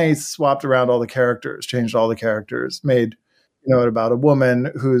 And then I swapped around all the characters, changed all the characters, made, it about a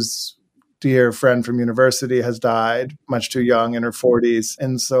woman whose dear friend from university has died much too young in her 40s.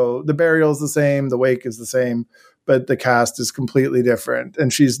 And so the burial is the same, the wake is the same, but the cast is completely different.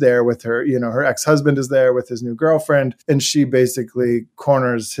 And she's there with her, her ex-husband is there with his new girlfriend. And she basically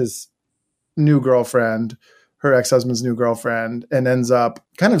corners his new girlfriend, her ex-husband's new girlfriend, and ends up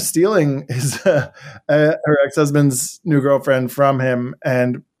kind of stealing her ex-husband's new girlfriend from him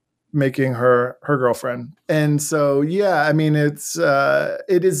and making her girlfriend. And so, yeah, I mean, it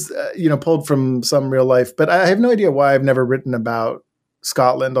is, pulled from some real life, but I have no idea why I've never written about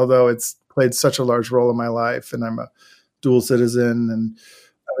Scotland, although it's played such a large role in my life, and I'm a dual citizen, and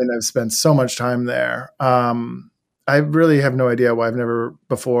I've spent so much time there. I really have no idea why I've never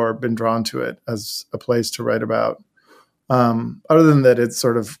before been drawn to it as a place to write about. Other than that, it's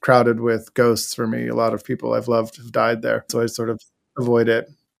sort of crowded with ghosts for me. A lot of people I've loved have died there, so I sort of avoid it.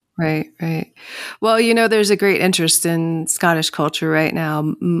 Right. Well, there's a great interest in Scottish culture right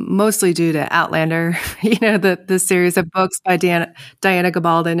now, mostly due to Outlander, the series of books by Diana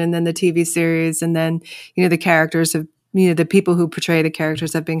Gabaldon, and then the TV series. And then, the characters have, the people who portray the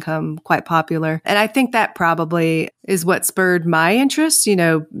characters have become quite popular. And I think that probably is what spurred my interest,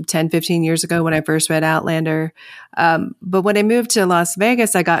 10, 15 years ago when I first read Outlander. But when I moved to Las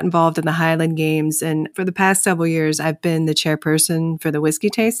Vegas, I got involved in the Highland Games. And for the past several years, I've been the chairperson for the whiskey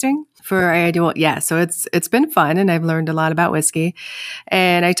tasting so it's been fun, and I've learned a lot about whiskey.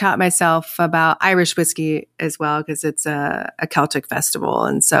 And I taught myself about Irish whiskey as well, because it's a Celtic festival.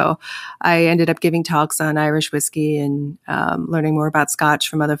 And so I ended up giving talks on Irish whiskey and learning more about Scotch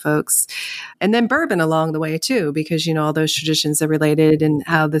from other folks. And then bourbon along the way too, because, all those traditions are related, and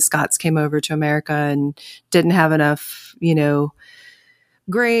how the Scots came over to America and didn't have enough,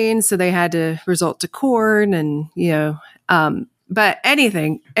 grain. So they had to resort to corn and, but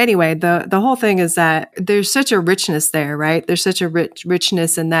anyway, the whole thing is that there's such a richness there, right? There's such a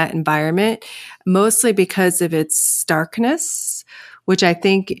richness in that environment, mostly because of its starkness, which I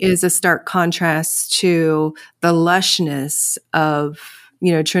think is a stark contrast to the lushness of,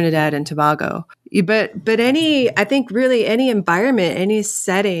 Trinidad and Tobago. But I think really any environment, any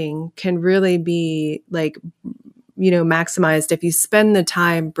setting can really be like, maximized if you spend the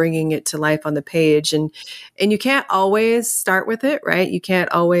time bringing it to life on the page. And you can't always start with it, right? You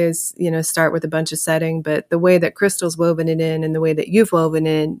can't always, start with a bunch of setting, but the way that Crystal's woven it in, and the way that you've woven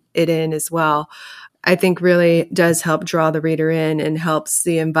it in as well, I think really does help draw the reader in, and helps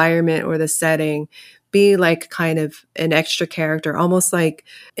the environment or the setting be like kind of an extra character, almost like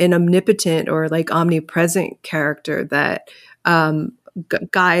an omnipotent or like omnipresent character that,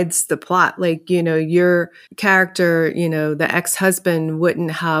 guides the plot. Like, your character, the ex-husband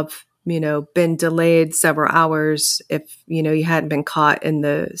wouldn't have, been delayed several hours if, you hadn't been caught in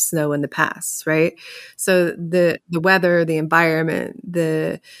the snow in the past. Right. So the weather, the environment,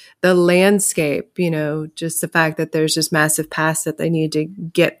 the landscape, just the fact that there's this massive pass that they need to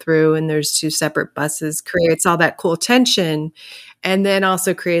get through, and there's two separate buses, creates all that cool tension. And then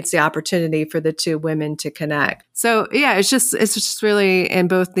also creates the opportunity for the two women to connect. So yeah, it's just really in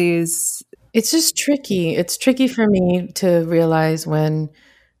both these. It's just tricky. It's tricky for me to realize when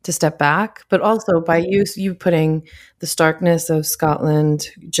to step back, but also by you putting the starkness of Scotland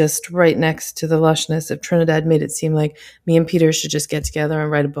just right next to the lushness of Trinidad made it seem like me and Peter should just get together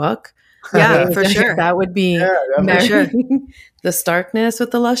and write a book. Yeah, for sure. That would be for sure. The starkness with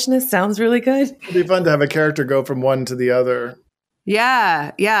the lushness sounds really good. It'd be fun to have a character go from one to the other.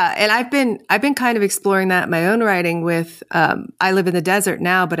 Yeah. And I've been kind of exploring that in my own writing with, I live in the desert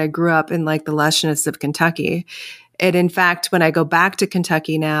now, but I grew up in like the lushness of Kentucky. And in fact, when I go back to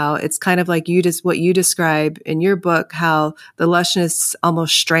Kentucky now, it's kind of like what you describe in your book, how the lushness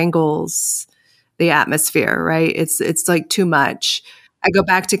almost strangles the atmosphere, right? It's like too much. I go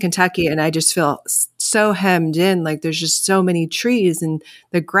back to Kentucky and I just feel so hemmed in. Like there's just so many trees and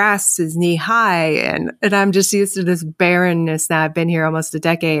the grass is knee high. And I'm just used to this barrenness now. I've been here almost a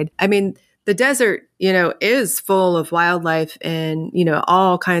decade. I mean, the desert, is full of wildlife and,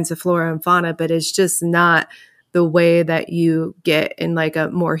 all kinds of flora and fauna, but it's just not the way that you get in like a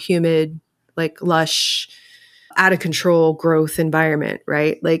more humid, like lush, out of control growth environment,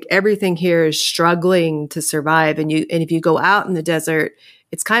 right? Like everything here is struggling to survive. And if you go out in the desert,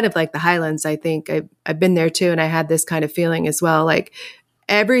 it's kind of like the highlands. I think I've been there too. And I had this kind of feeling as well. Like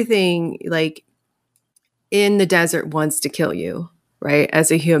everything like in the desert wants to kill you, right?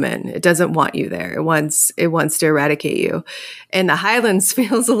 As a human, it doesn't want you there. It wants to eradicate you. And the highlands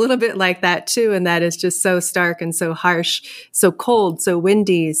feels a little bit like that too. And that is just so stark and so harsh, so cold, so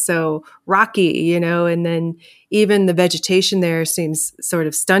windy, so rocky, and then even the vegetation there seems sort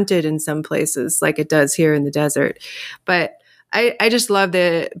of stunted in some places like it does here in the desert. But I just love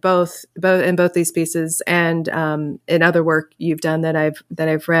both in both these pieces and in other work you've done that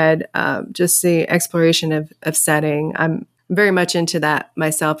I've read, just the exploration of setting. I'm very much into that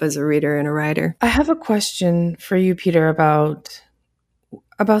myself as a reader and a writer. I have a question for you, Peter, about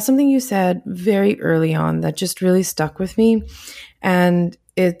something you said very early on that just really stuck with me. And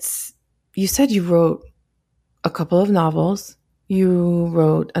you said you wrote a couple of novels, you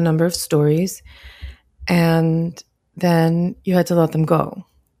wrote a number of stories, and then you had to let them go.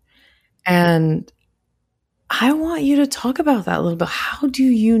 And I want you to talk about that a little bit. How do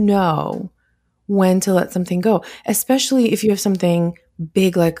you know when to let something go, especially if you have something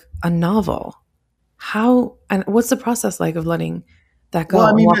big like a novel? How and what's the process like of letting that go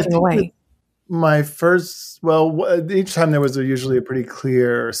and walking away? Each time there was usually a pretty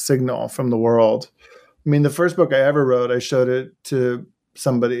clear signal from the world. I mean, the first book I ever wrote, I showed it to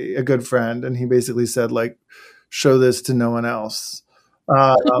somebody, a good friend, and he basically said, like, show this to no one else.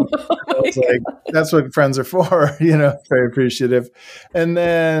 I was like, that's what friends are for, very appreciative. And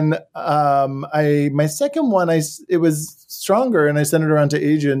then my second one, it was stronger, and I sent it around to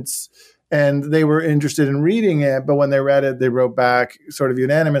agents, and they were interested in reading it. But when they read it, they wrote back sort of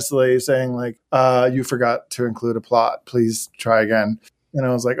unanimously saying, like, you forgot to include a plot. Please try again. And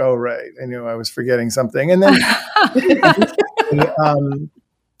I was like, oh, right. I knew I was forgetting something. And then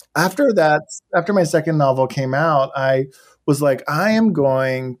after my second novel came out, I was like, I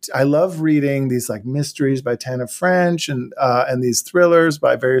love reading these like mysteries by Tana French and these thrillers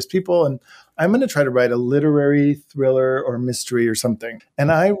by various people. And I'm going to try to write a literary thriller or mystery or something. And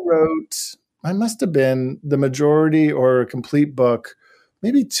I must have been the majority or a complete book,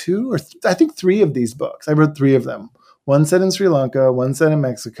 maybe two or I think three of these books. I wrote three of them. One set in Sri Lanka, one set in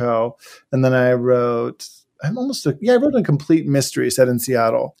Mexico. And then I wrote a complete mystery set in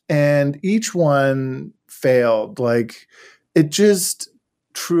Seattle. And each one failed. Like, it just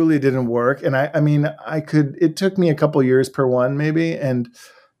truly didn't work. And it took me a couple years per one maybe. And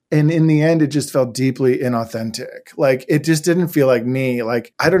in the end, it just felt deeply inauthentic. Like, it just didn't feel like me.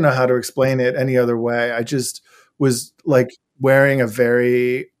 Like, I don't know how to explain it any other way. I just was like wearing a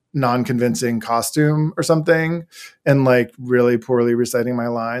very non-convincing costume or something and like really poorly reciting my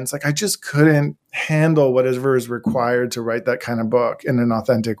lines. Like, I just couldn't handle whatever is required to write that kind of book in an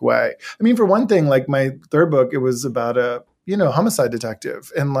authentic way. I mean, for one thing, like my third book, it was about a, homicide detective.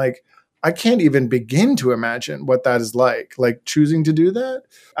 And like, I can't even begin to imagine what that is like choosing to do that.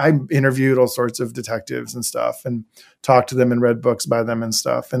 I interviewed all sorts of detectives and stuff and talked to them and read books by them and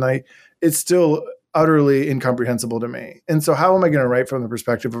stuff. And it's still utterly incomprehensible to me. And so how am I going to write from the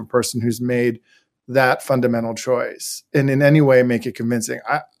perspective of a person who's made that fundamental choice and in any way make it convincing?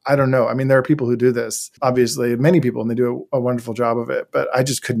 I don't know. I mean, there are people who do this, obviously, many people, and they do a wonderful job of it, but I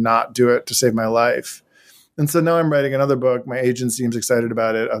just could not do it to save my life. And so now I'm writing another book. My agent seems excited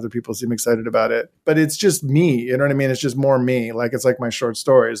about it. Other people seem excited about it, but it's just me. You know what I mean? It's just more me. Like, it's like my short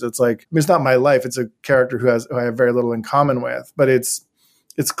stories. It's like, it's not my life. It's a character who I have very little in common with, but it's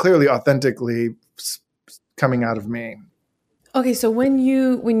clearly authentically coming out of me. Okay, so when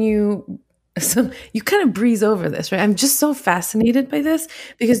you kind of breeze over this, right? I'm just so fascinated by this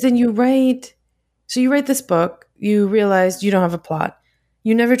because then you write this book, you realize you don't have a plot.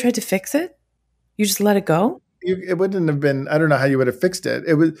 You never tried to fix it? You just let it go? It wouldn't have been, I don't know how you would have fixed it.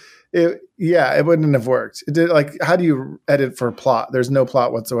 It wouldn't have worked. It did, like, how do you edit for a plot? There's no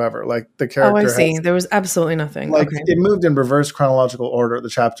plot whatsoever. Like, the character. Oh, I see. There was absolutely nothing. Like, okay. It moved in reverse chronological order, the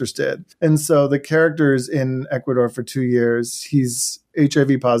chapters did. And so the character's in Ecuador for 2 years. He's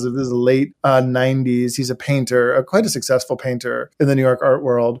HIV positive. This is the late 90s. He's a painter, quite a successful painter in the New York art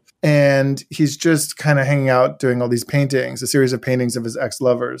world. And he's just kind of hanging out doing all these paintings, a series of paintings of his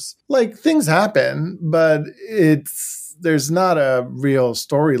ex-lovers. Like, things happen, but there's not a real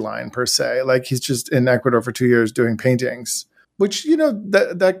storyline per se. Like, he's just in Ecuador for 2 years doing paintings. which,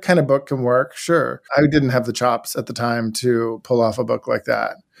 that kind of book can work. Sure. I didn't have the chops at the time to pull off a book like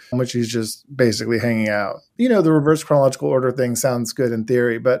that, in which he's just basically hanging out. The reverse chronological order thing sounds good in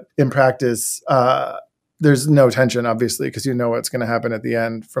theory, but in practice, there's no tension, obviously, because you know what's going to happen at the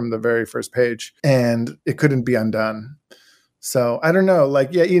end from the very first page, and it couldn't be undone. So I don't know.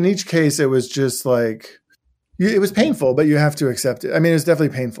 In each case, it was just it was painful, but you have to accept it. I mean, it's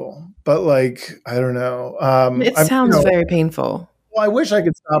definitely painful, but I don't know. It sounds very painful. Well, I wish I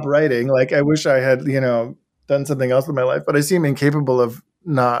could stop writing. I wish I had, done something else with my life, but I seem incapable of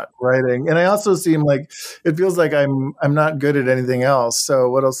not writing. And I also seem it feels like I'm not good at anything else. So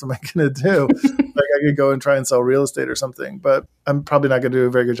what else am I going to do? I could go and try and sell real estate or something, but I'm probably not going to do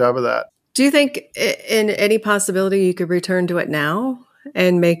a very good job of that. Do you think in any possibility you could return to it now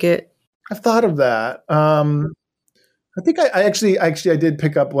and make it? I've thought of that. I think I actually did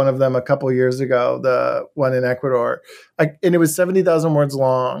pick up one of them a couple years ago, the one in Ecuador, and it was 70,000 words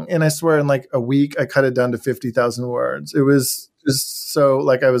long. And I swear in a week, I cut it down to 50,000 words. It was just so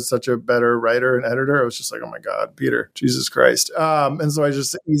I was such a better writer and editor. I was just oh my God, Peter, Jesus Christ. And so I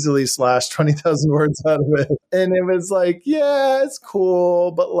just easily slashed 20,000 words out of it. And it was yeah, it's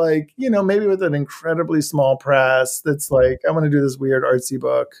cool. But maybe with an incredibly small press that's I want to do this weird artsy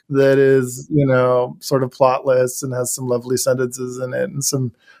book that is, sort of plotless and has some lovely sentences in it and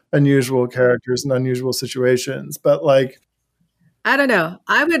some unusual characters and unusual situations. But I don't know.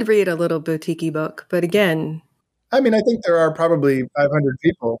 I would read a little boutique-y book, but again, I mean, I think there are probably 500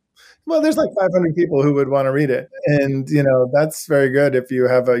 people. Well, there's 500 people who would want to read it. And, that's very good if you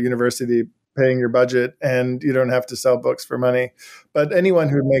have a university paying your budget and you don't have to sell books for money. But anyone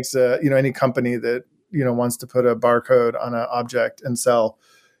who makes any company that, wants to put a barcode on an object and sell,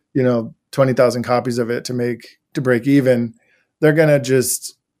 20,000 copies of it to break even, they're going to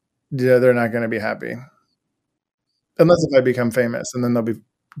just, they're not going to be happy. Unless if I become famous, and then they'll be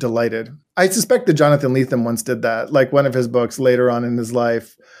delighted. I suspect that Jonathan Lethem once did that. One of his books later on in his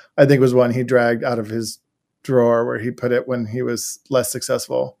life, I think was one he dragged out of his drawer where he put it when he was less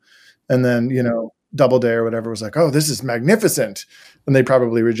successful. And then, Doubleday or whatever was oh, this is magnificent. And they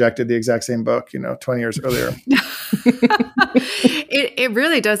probably rejected the exact same book, 20 years earlier. It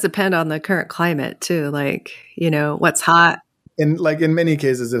really does depend on the current climate too. What's hot. And in many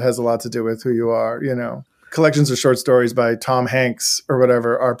cases, it has a lot to do with who you are, Collections of short stories by Tom Hanks or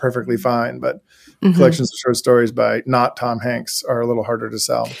whatever are perfectly fine, but collections of short stories by not Tom Hanks are a little harder to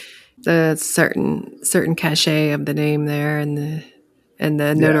sell. The certain cachet of the name there and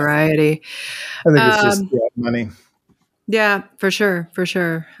the notoriety. I think it's just money. Yeah, for sure.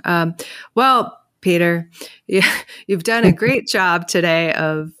 Well, Peter, you've done a great job today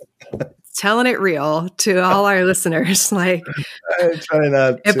of telling it real to all our listeners. I try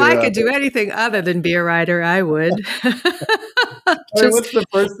not if I could do anything other than be a writer, I would. What's the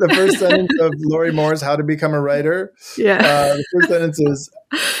first sentence of Lori Moore's How to Become a Writer? Yeah. The first sentence is,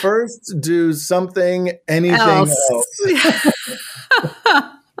 first do something, anything else.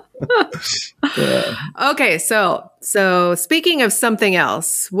 Yeah. Okay, so speaking of something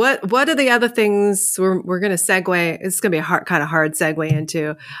else, what are the other things we're going to segue? It's going to be a hard segue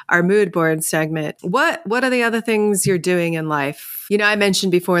into our mood board segment. What are the other things you're doing in life? I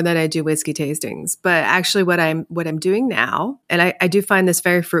mentioned before that I do whiskey tastings, but actually what I'm doing now, and I do find this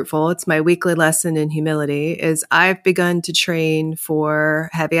very fruitful. It's my weekly lesson in humility. Is I've begun to train for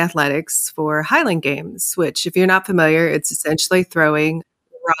heavy athletics for Highland Games, which, if you're not familiar, it's essentially throwing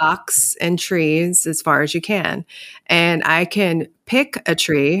rocks and trees as far as you can. And I can pick a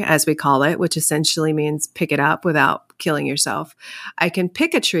tree, as we call it, which essentially means pick it up without killing yourself. I can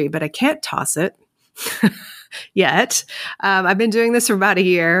pick a tree, but I can't toss it yet. I've been doing this for about a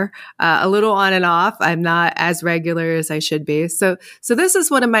year, a little on and off. I'm not as regular as I should be. So this is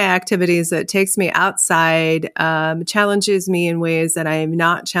one of my activities that takes me outside, challenges me in ways that I am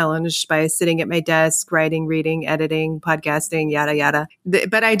not challenged by sitting at my desk, writing, reading, editing, podcasting, yada, yada.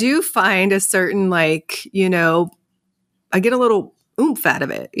 But I do find a certain I get a little oomph out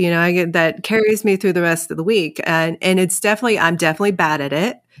of it. I get that carries me through the rest of the week. And I'm definitely bad at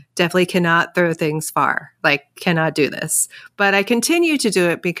it. Definitely cannot throw things far, cannot do this. But I continue to do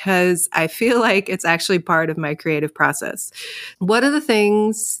it because I feel like it's actually part of my creative process. What are the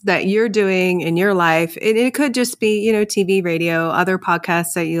things that you're doing in your life? It could just be, TV, radio, other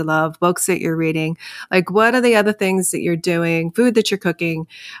podcasts that you love, books that you're reading. What are the other things that you're doing, food that you're cooking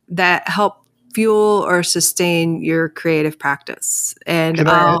that help fuel or sustain your creative practice? And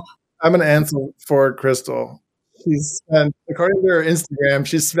I'm going to answer for Crystal. She's spent, according to her Instagram,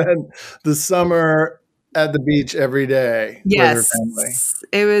 she spent the summer at the beach every day with her family.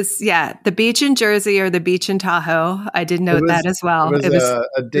 It was, the beach in Jersey or the beach in Tahoe. I did note that as well. It was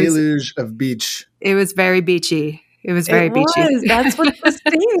a deluge of beach. It was very beachy. It was very beachy. That's what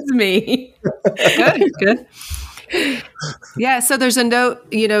sustains me. Good. Yeah. So there's a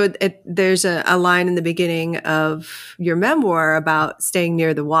note, there's a line in the beginning of your memoir about staying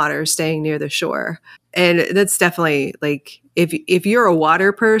near the water, staying near the shore. And that's definitely like, if you're a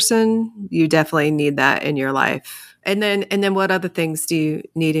water person, you definitely need that in your life. And then what other things do you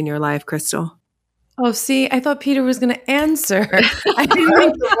need in your life, Crystal? Oh, see, I thought Peter was going to answer. I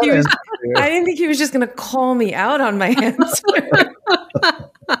didn't think he was just going to call me out on my answer.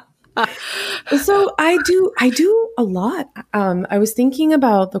 So I do a lot. I was thinking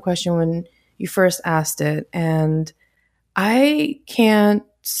about the question when you first asked it, and I can't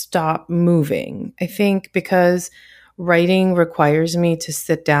stop moving. I think because writing requires me to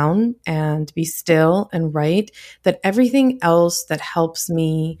sit down and be still and write, that everything else that helps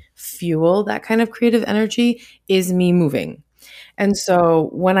me fuel that kind of creative energy is me moving. And so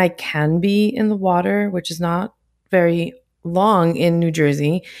when I can be in the water, which is not very long in New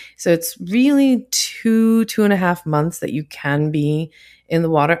Jersey, so it's really 2.5 months that you can be in the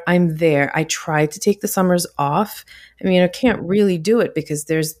water, I'm there. I try to take the summers off. I mean, I can't really do it because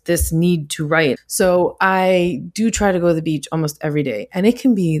there's this need to write. So I do try to go to the beach almost every day, and it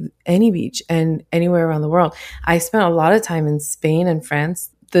can be any beach and anywhere around the world. I spent a lot of time in Spain and France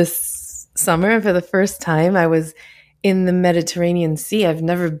this summer, and for the first time I was in the Mediterranean Sea. I've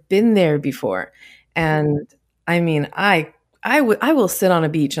never been there before. And I mean, I will sit on a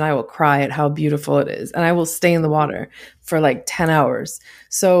beach and I will cry at how beautiful it is. And I will stay in the water for like 10 hours.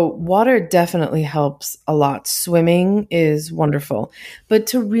 So water definitely helps a lot. Swimming is wonderful. But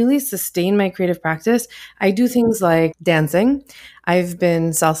to really sustain my creative practice, I do things like dancing. I've been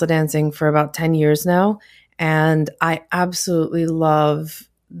salsa dancing for about 10 years now. And I absolutely love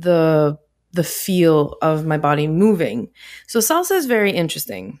the feel of my body moving. So salsa is very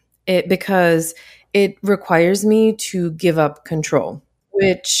interesting because it requires me to give up control,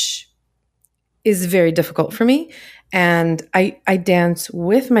 which is very difficult for me. And I dance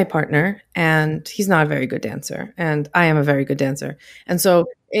with my partner, and he's not a very good dancer, and I am a very good dancer. And so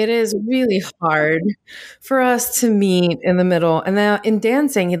it is really hard for us to meet in the middle. And now in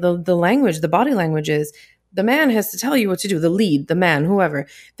dancing, the language, the body language is the man has to tell you what to do. The lead, the man, whoever,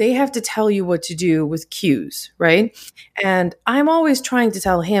 they have to tell you what to do with cues, right? And I'm always trying to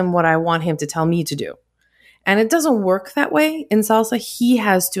tell him what I want him to tell me to do. And it doesn't work that way in salsa. He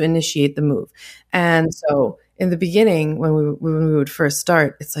has to initiate the move. And so in the beginning, when we would first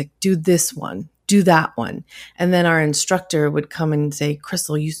start, it's like, do this one, do that one. And then our instructor would come and say,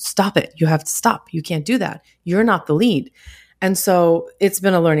 Crystal, you stop it. You have to stop. You can't do that. You're not the lead. And so it's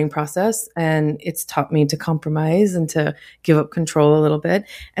been a learning process, and it's taught me to compromise and to give up control a little bit.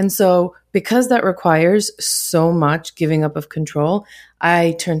 And so because that requires so much giving up of control,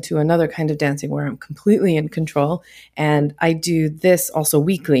 I turn to another kind of dancing where I'm completely in control. And I do this also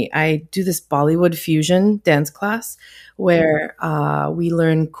weekly. I do this Bollywood fusion dance class where we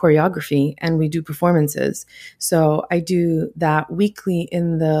learn choreography and we do performances. So I do that weekly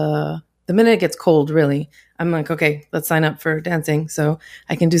in the minute it gets cold, really. I'm like, okay, let's sign up for dancing so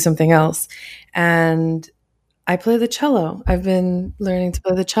I can do something else. And I play the cello. I've been learning to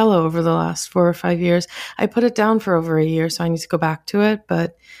play the cello over the last 4 or 5 years. I put it down for over a year, so I need to go back to it.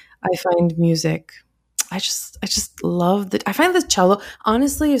 But I find music, I just love I find the cello,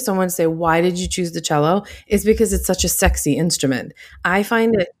 honestly, if someone say, why did you choose the cello? It's because it's such a sexy instrument. I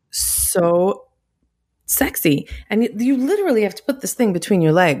find it so sexy. And you literally have to put this thing between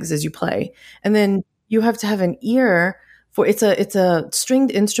your legs as you play. And then you have to have an ear for it's a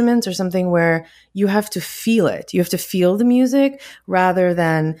stringed instrument or something where you have to feel it. You have to feel the music rather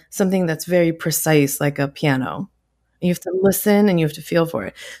than something that's very precise like a piano. You have to listen and you have to feel for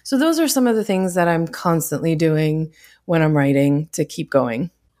it. So those are some of the things that I'm constantly doing when I'm writing to keep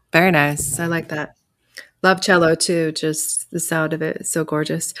going. Very nice. I like that. Love cello too. Just the sound of it is so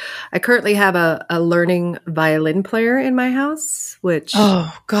gorgeous. I currently have a learning violin player in my house, which...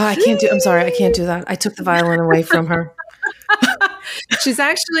 Oh, God, I'm sorry. I can't do that. I took the violin away from her. She's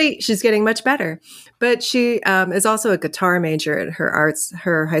getting much better. But she is also a guitar major at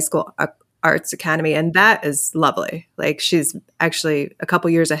her high school arts academy. And that is lovely. Like she's actually a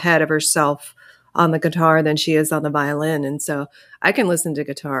couple years ahead of herself on the guitar than she is on the violin. And so I can listen to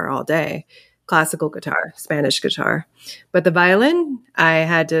guitar all day. Classical guitar, Spanish guitar. But the violin, I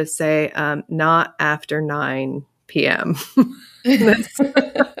had to say, not after 9 p.m.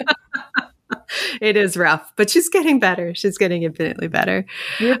 It is rough, but she's getting better. She's getting infinitely better.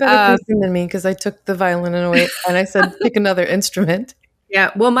 You're a better person than me because I took the violin away and I said, pick another instrument.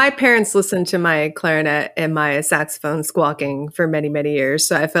 Yeah. Well, my parents listened to my clarinet and my saxophone squawking for many, many years.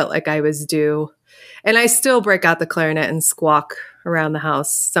 So I felt like I was due. And I still break out the clarinet and squawk around the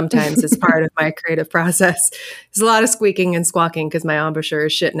house sometimes as part of my creative process. There's a lot of squeaking and squawking because my embouchure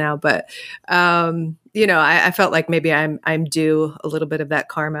is shit now. But, I felt like maybe I'm due a little bit of that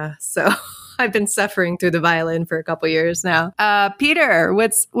karma. So I've been suffering through the violin for a couple years now. Peter,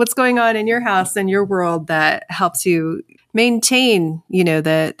 what's going on in your house and your world that helps you maintain,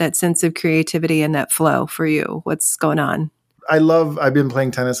 that sense of creativity and that flow for you? What's going on? I've been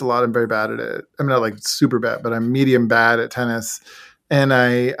playing tennis a lot. I'm very bad at it. I'm not like super bad, but I'm medium bad at tennis. And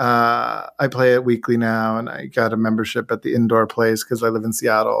I play it weekly now, and I got a membership at the indoor place because I live in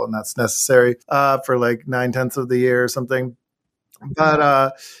Seattle, and that's necessary for like 9/10 of the year or something.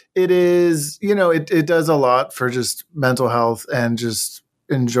 But it is, it does a lot for just mental health and just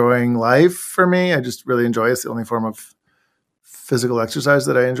enjoying life for me. I just really enjoy it. It's the only form of physical exercise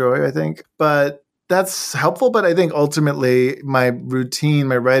that I enjoy, I think. But that's helpful. But I think ultimately my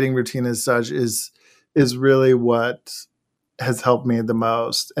writing routine as such is really what has helped me the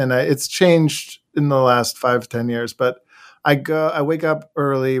most. And it's changed in the last 5-10 years, but I wake up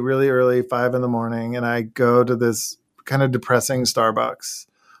early, really early, 5 a.m, and I go to this kind of depressing Starbucks.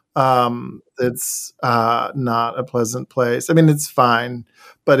 It's not a pleasant place. I mean, it's fine,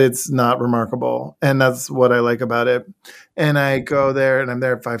 but it's not remarkable. And that's what I like about it. And I go there and I'm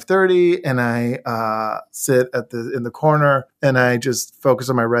there at 5:30 and I sit in the corner and I just focus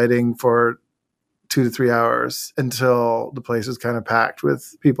on my writing for 2 to 3 hours until the place is kind of packed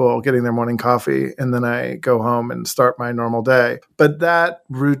with people getting their morning coffee. And then I go home and start my normal day. But that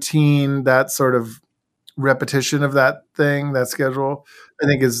routine, that sort of repetition of that schedule, I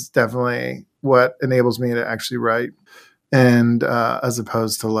think is definitely what enables me to actually write. And as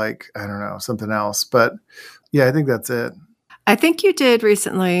opposed to like, I don't know, something else. But yeah, I think that's it. I think you did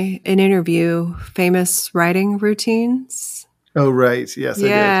recently an interview, famous writing routines. Oh, right. Yes, I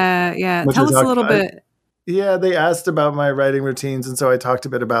did. Yeah. Tell us a little bit. Yeah, they asked about my writing routines. And so I talked a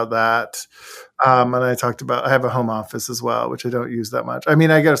bit about that. And I talked about, I have a home office as well, which I don't use that much. I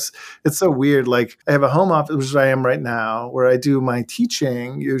mean, I guess it's so weird. Like I have a home office, which I am right now, where I do my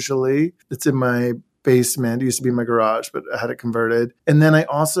teaching usually. It's in my basement. It used to be my garage, but I had it converted. And then I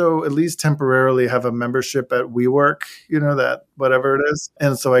also, at least temporarily, have a membership at WeWork, that whatever it is.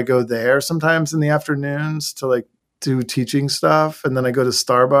 And so I go there sometimes in the afternoons to like do teaching stuff. And then I go to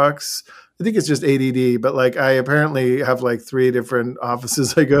Starbucks. I think it's just ADD, but like I apparently have like 3 different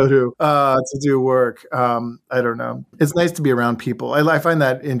offices I go to do work. I don't know. It's nice to be around people. I find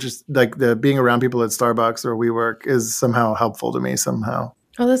that like the being around people at Starbucks or WeWork is somehow helpful to me somehow.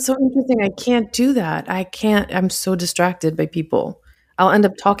 Oh, that's so interesting. I can't do that. I'm so distracted by people. I'll end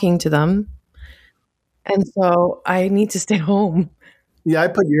up talking to them. And so I need to stay home. Yeah, I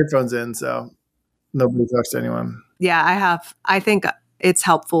put earphones in, so nobody talks to anyone. Yeah, I think it's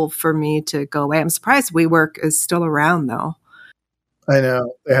helpful for me to go away. I'm surprised WeWork is still around, though. I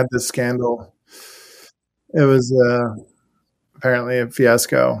know. They had this scandal. It was apparently a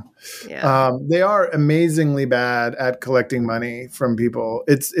fiasco. Yeah. They are amazingly bad at collecting money from people.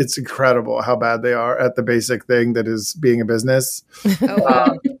 It's incredible how bad they are at the basic thing that is being a business. Oh,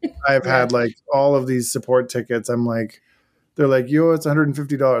 wow. I've had like all of these support tickets. I'm like, they're like, yo, it's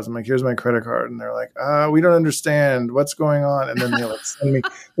 $150. I'm like, here's my credit card. And they're like, we don't understand what's going on. And then they like they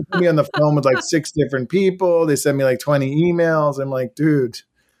put me on the phone with like 6 different people. They send me like 20 emails. I'm like, dude,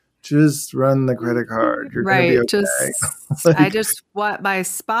 just run the credit card. You're right. Gonna be okay. I just want my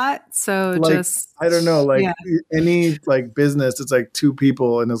spot. So like, I don't know, like any like business, it's like 2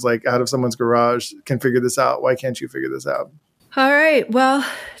 people and it's like out of someone's garage can figure this out. Why can't you figure this out? All right. Well,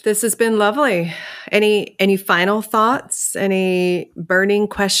 this has been lovely. Any final thoughts? Any burning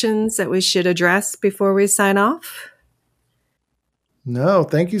questions that we should address before we sign off? No,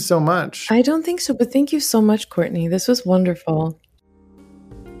 thank you so much. I don't think so, but thank you so much, Courtney. This was wonderful.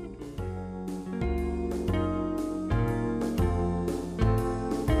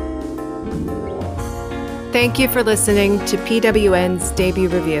 Thank you for listening to PWN's Debut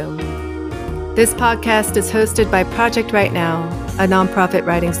Review. This podcast is hosted by Project Right Now, a nonprofit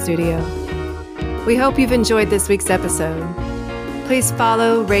writing studio. We hope you've enjoyed this week's episode. Please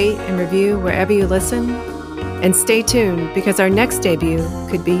follow, rate, and review wherever you listen. And stay tuned because our next debut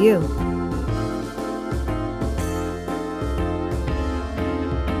could be you.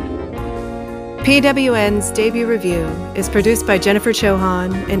 PWN's Debut Review is produced by Jennifer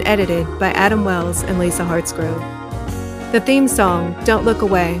Chohan and edited by Adam Wells and Lisa Hartsgrove. The theme song, Don't Look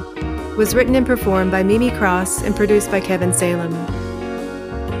Away, was written and performed by Mimi Cross and produced by Kevin Salem.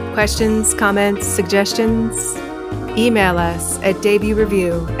 Questions, comments, suggestions? Email us at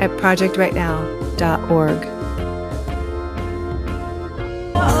debutreview@projectrightnow.org.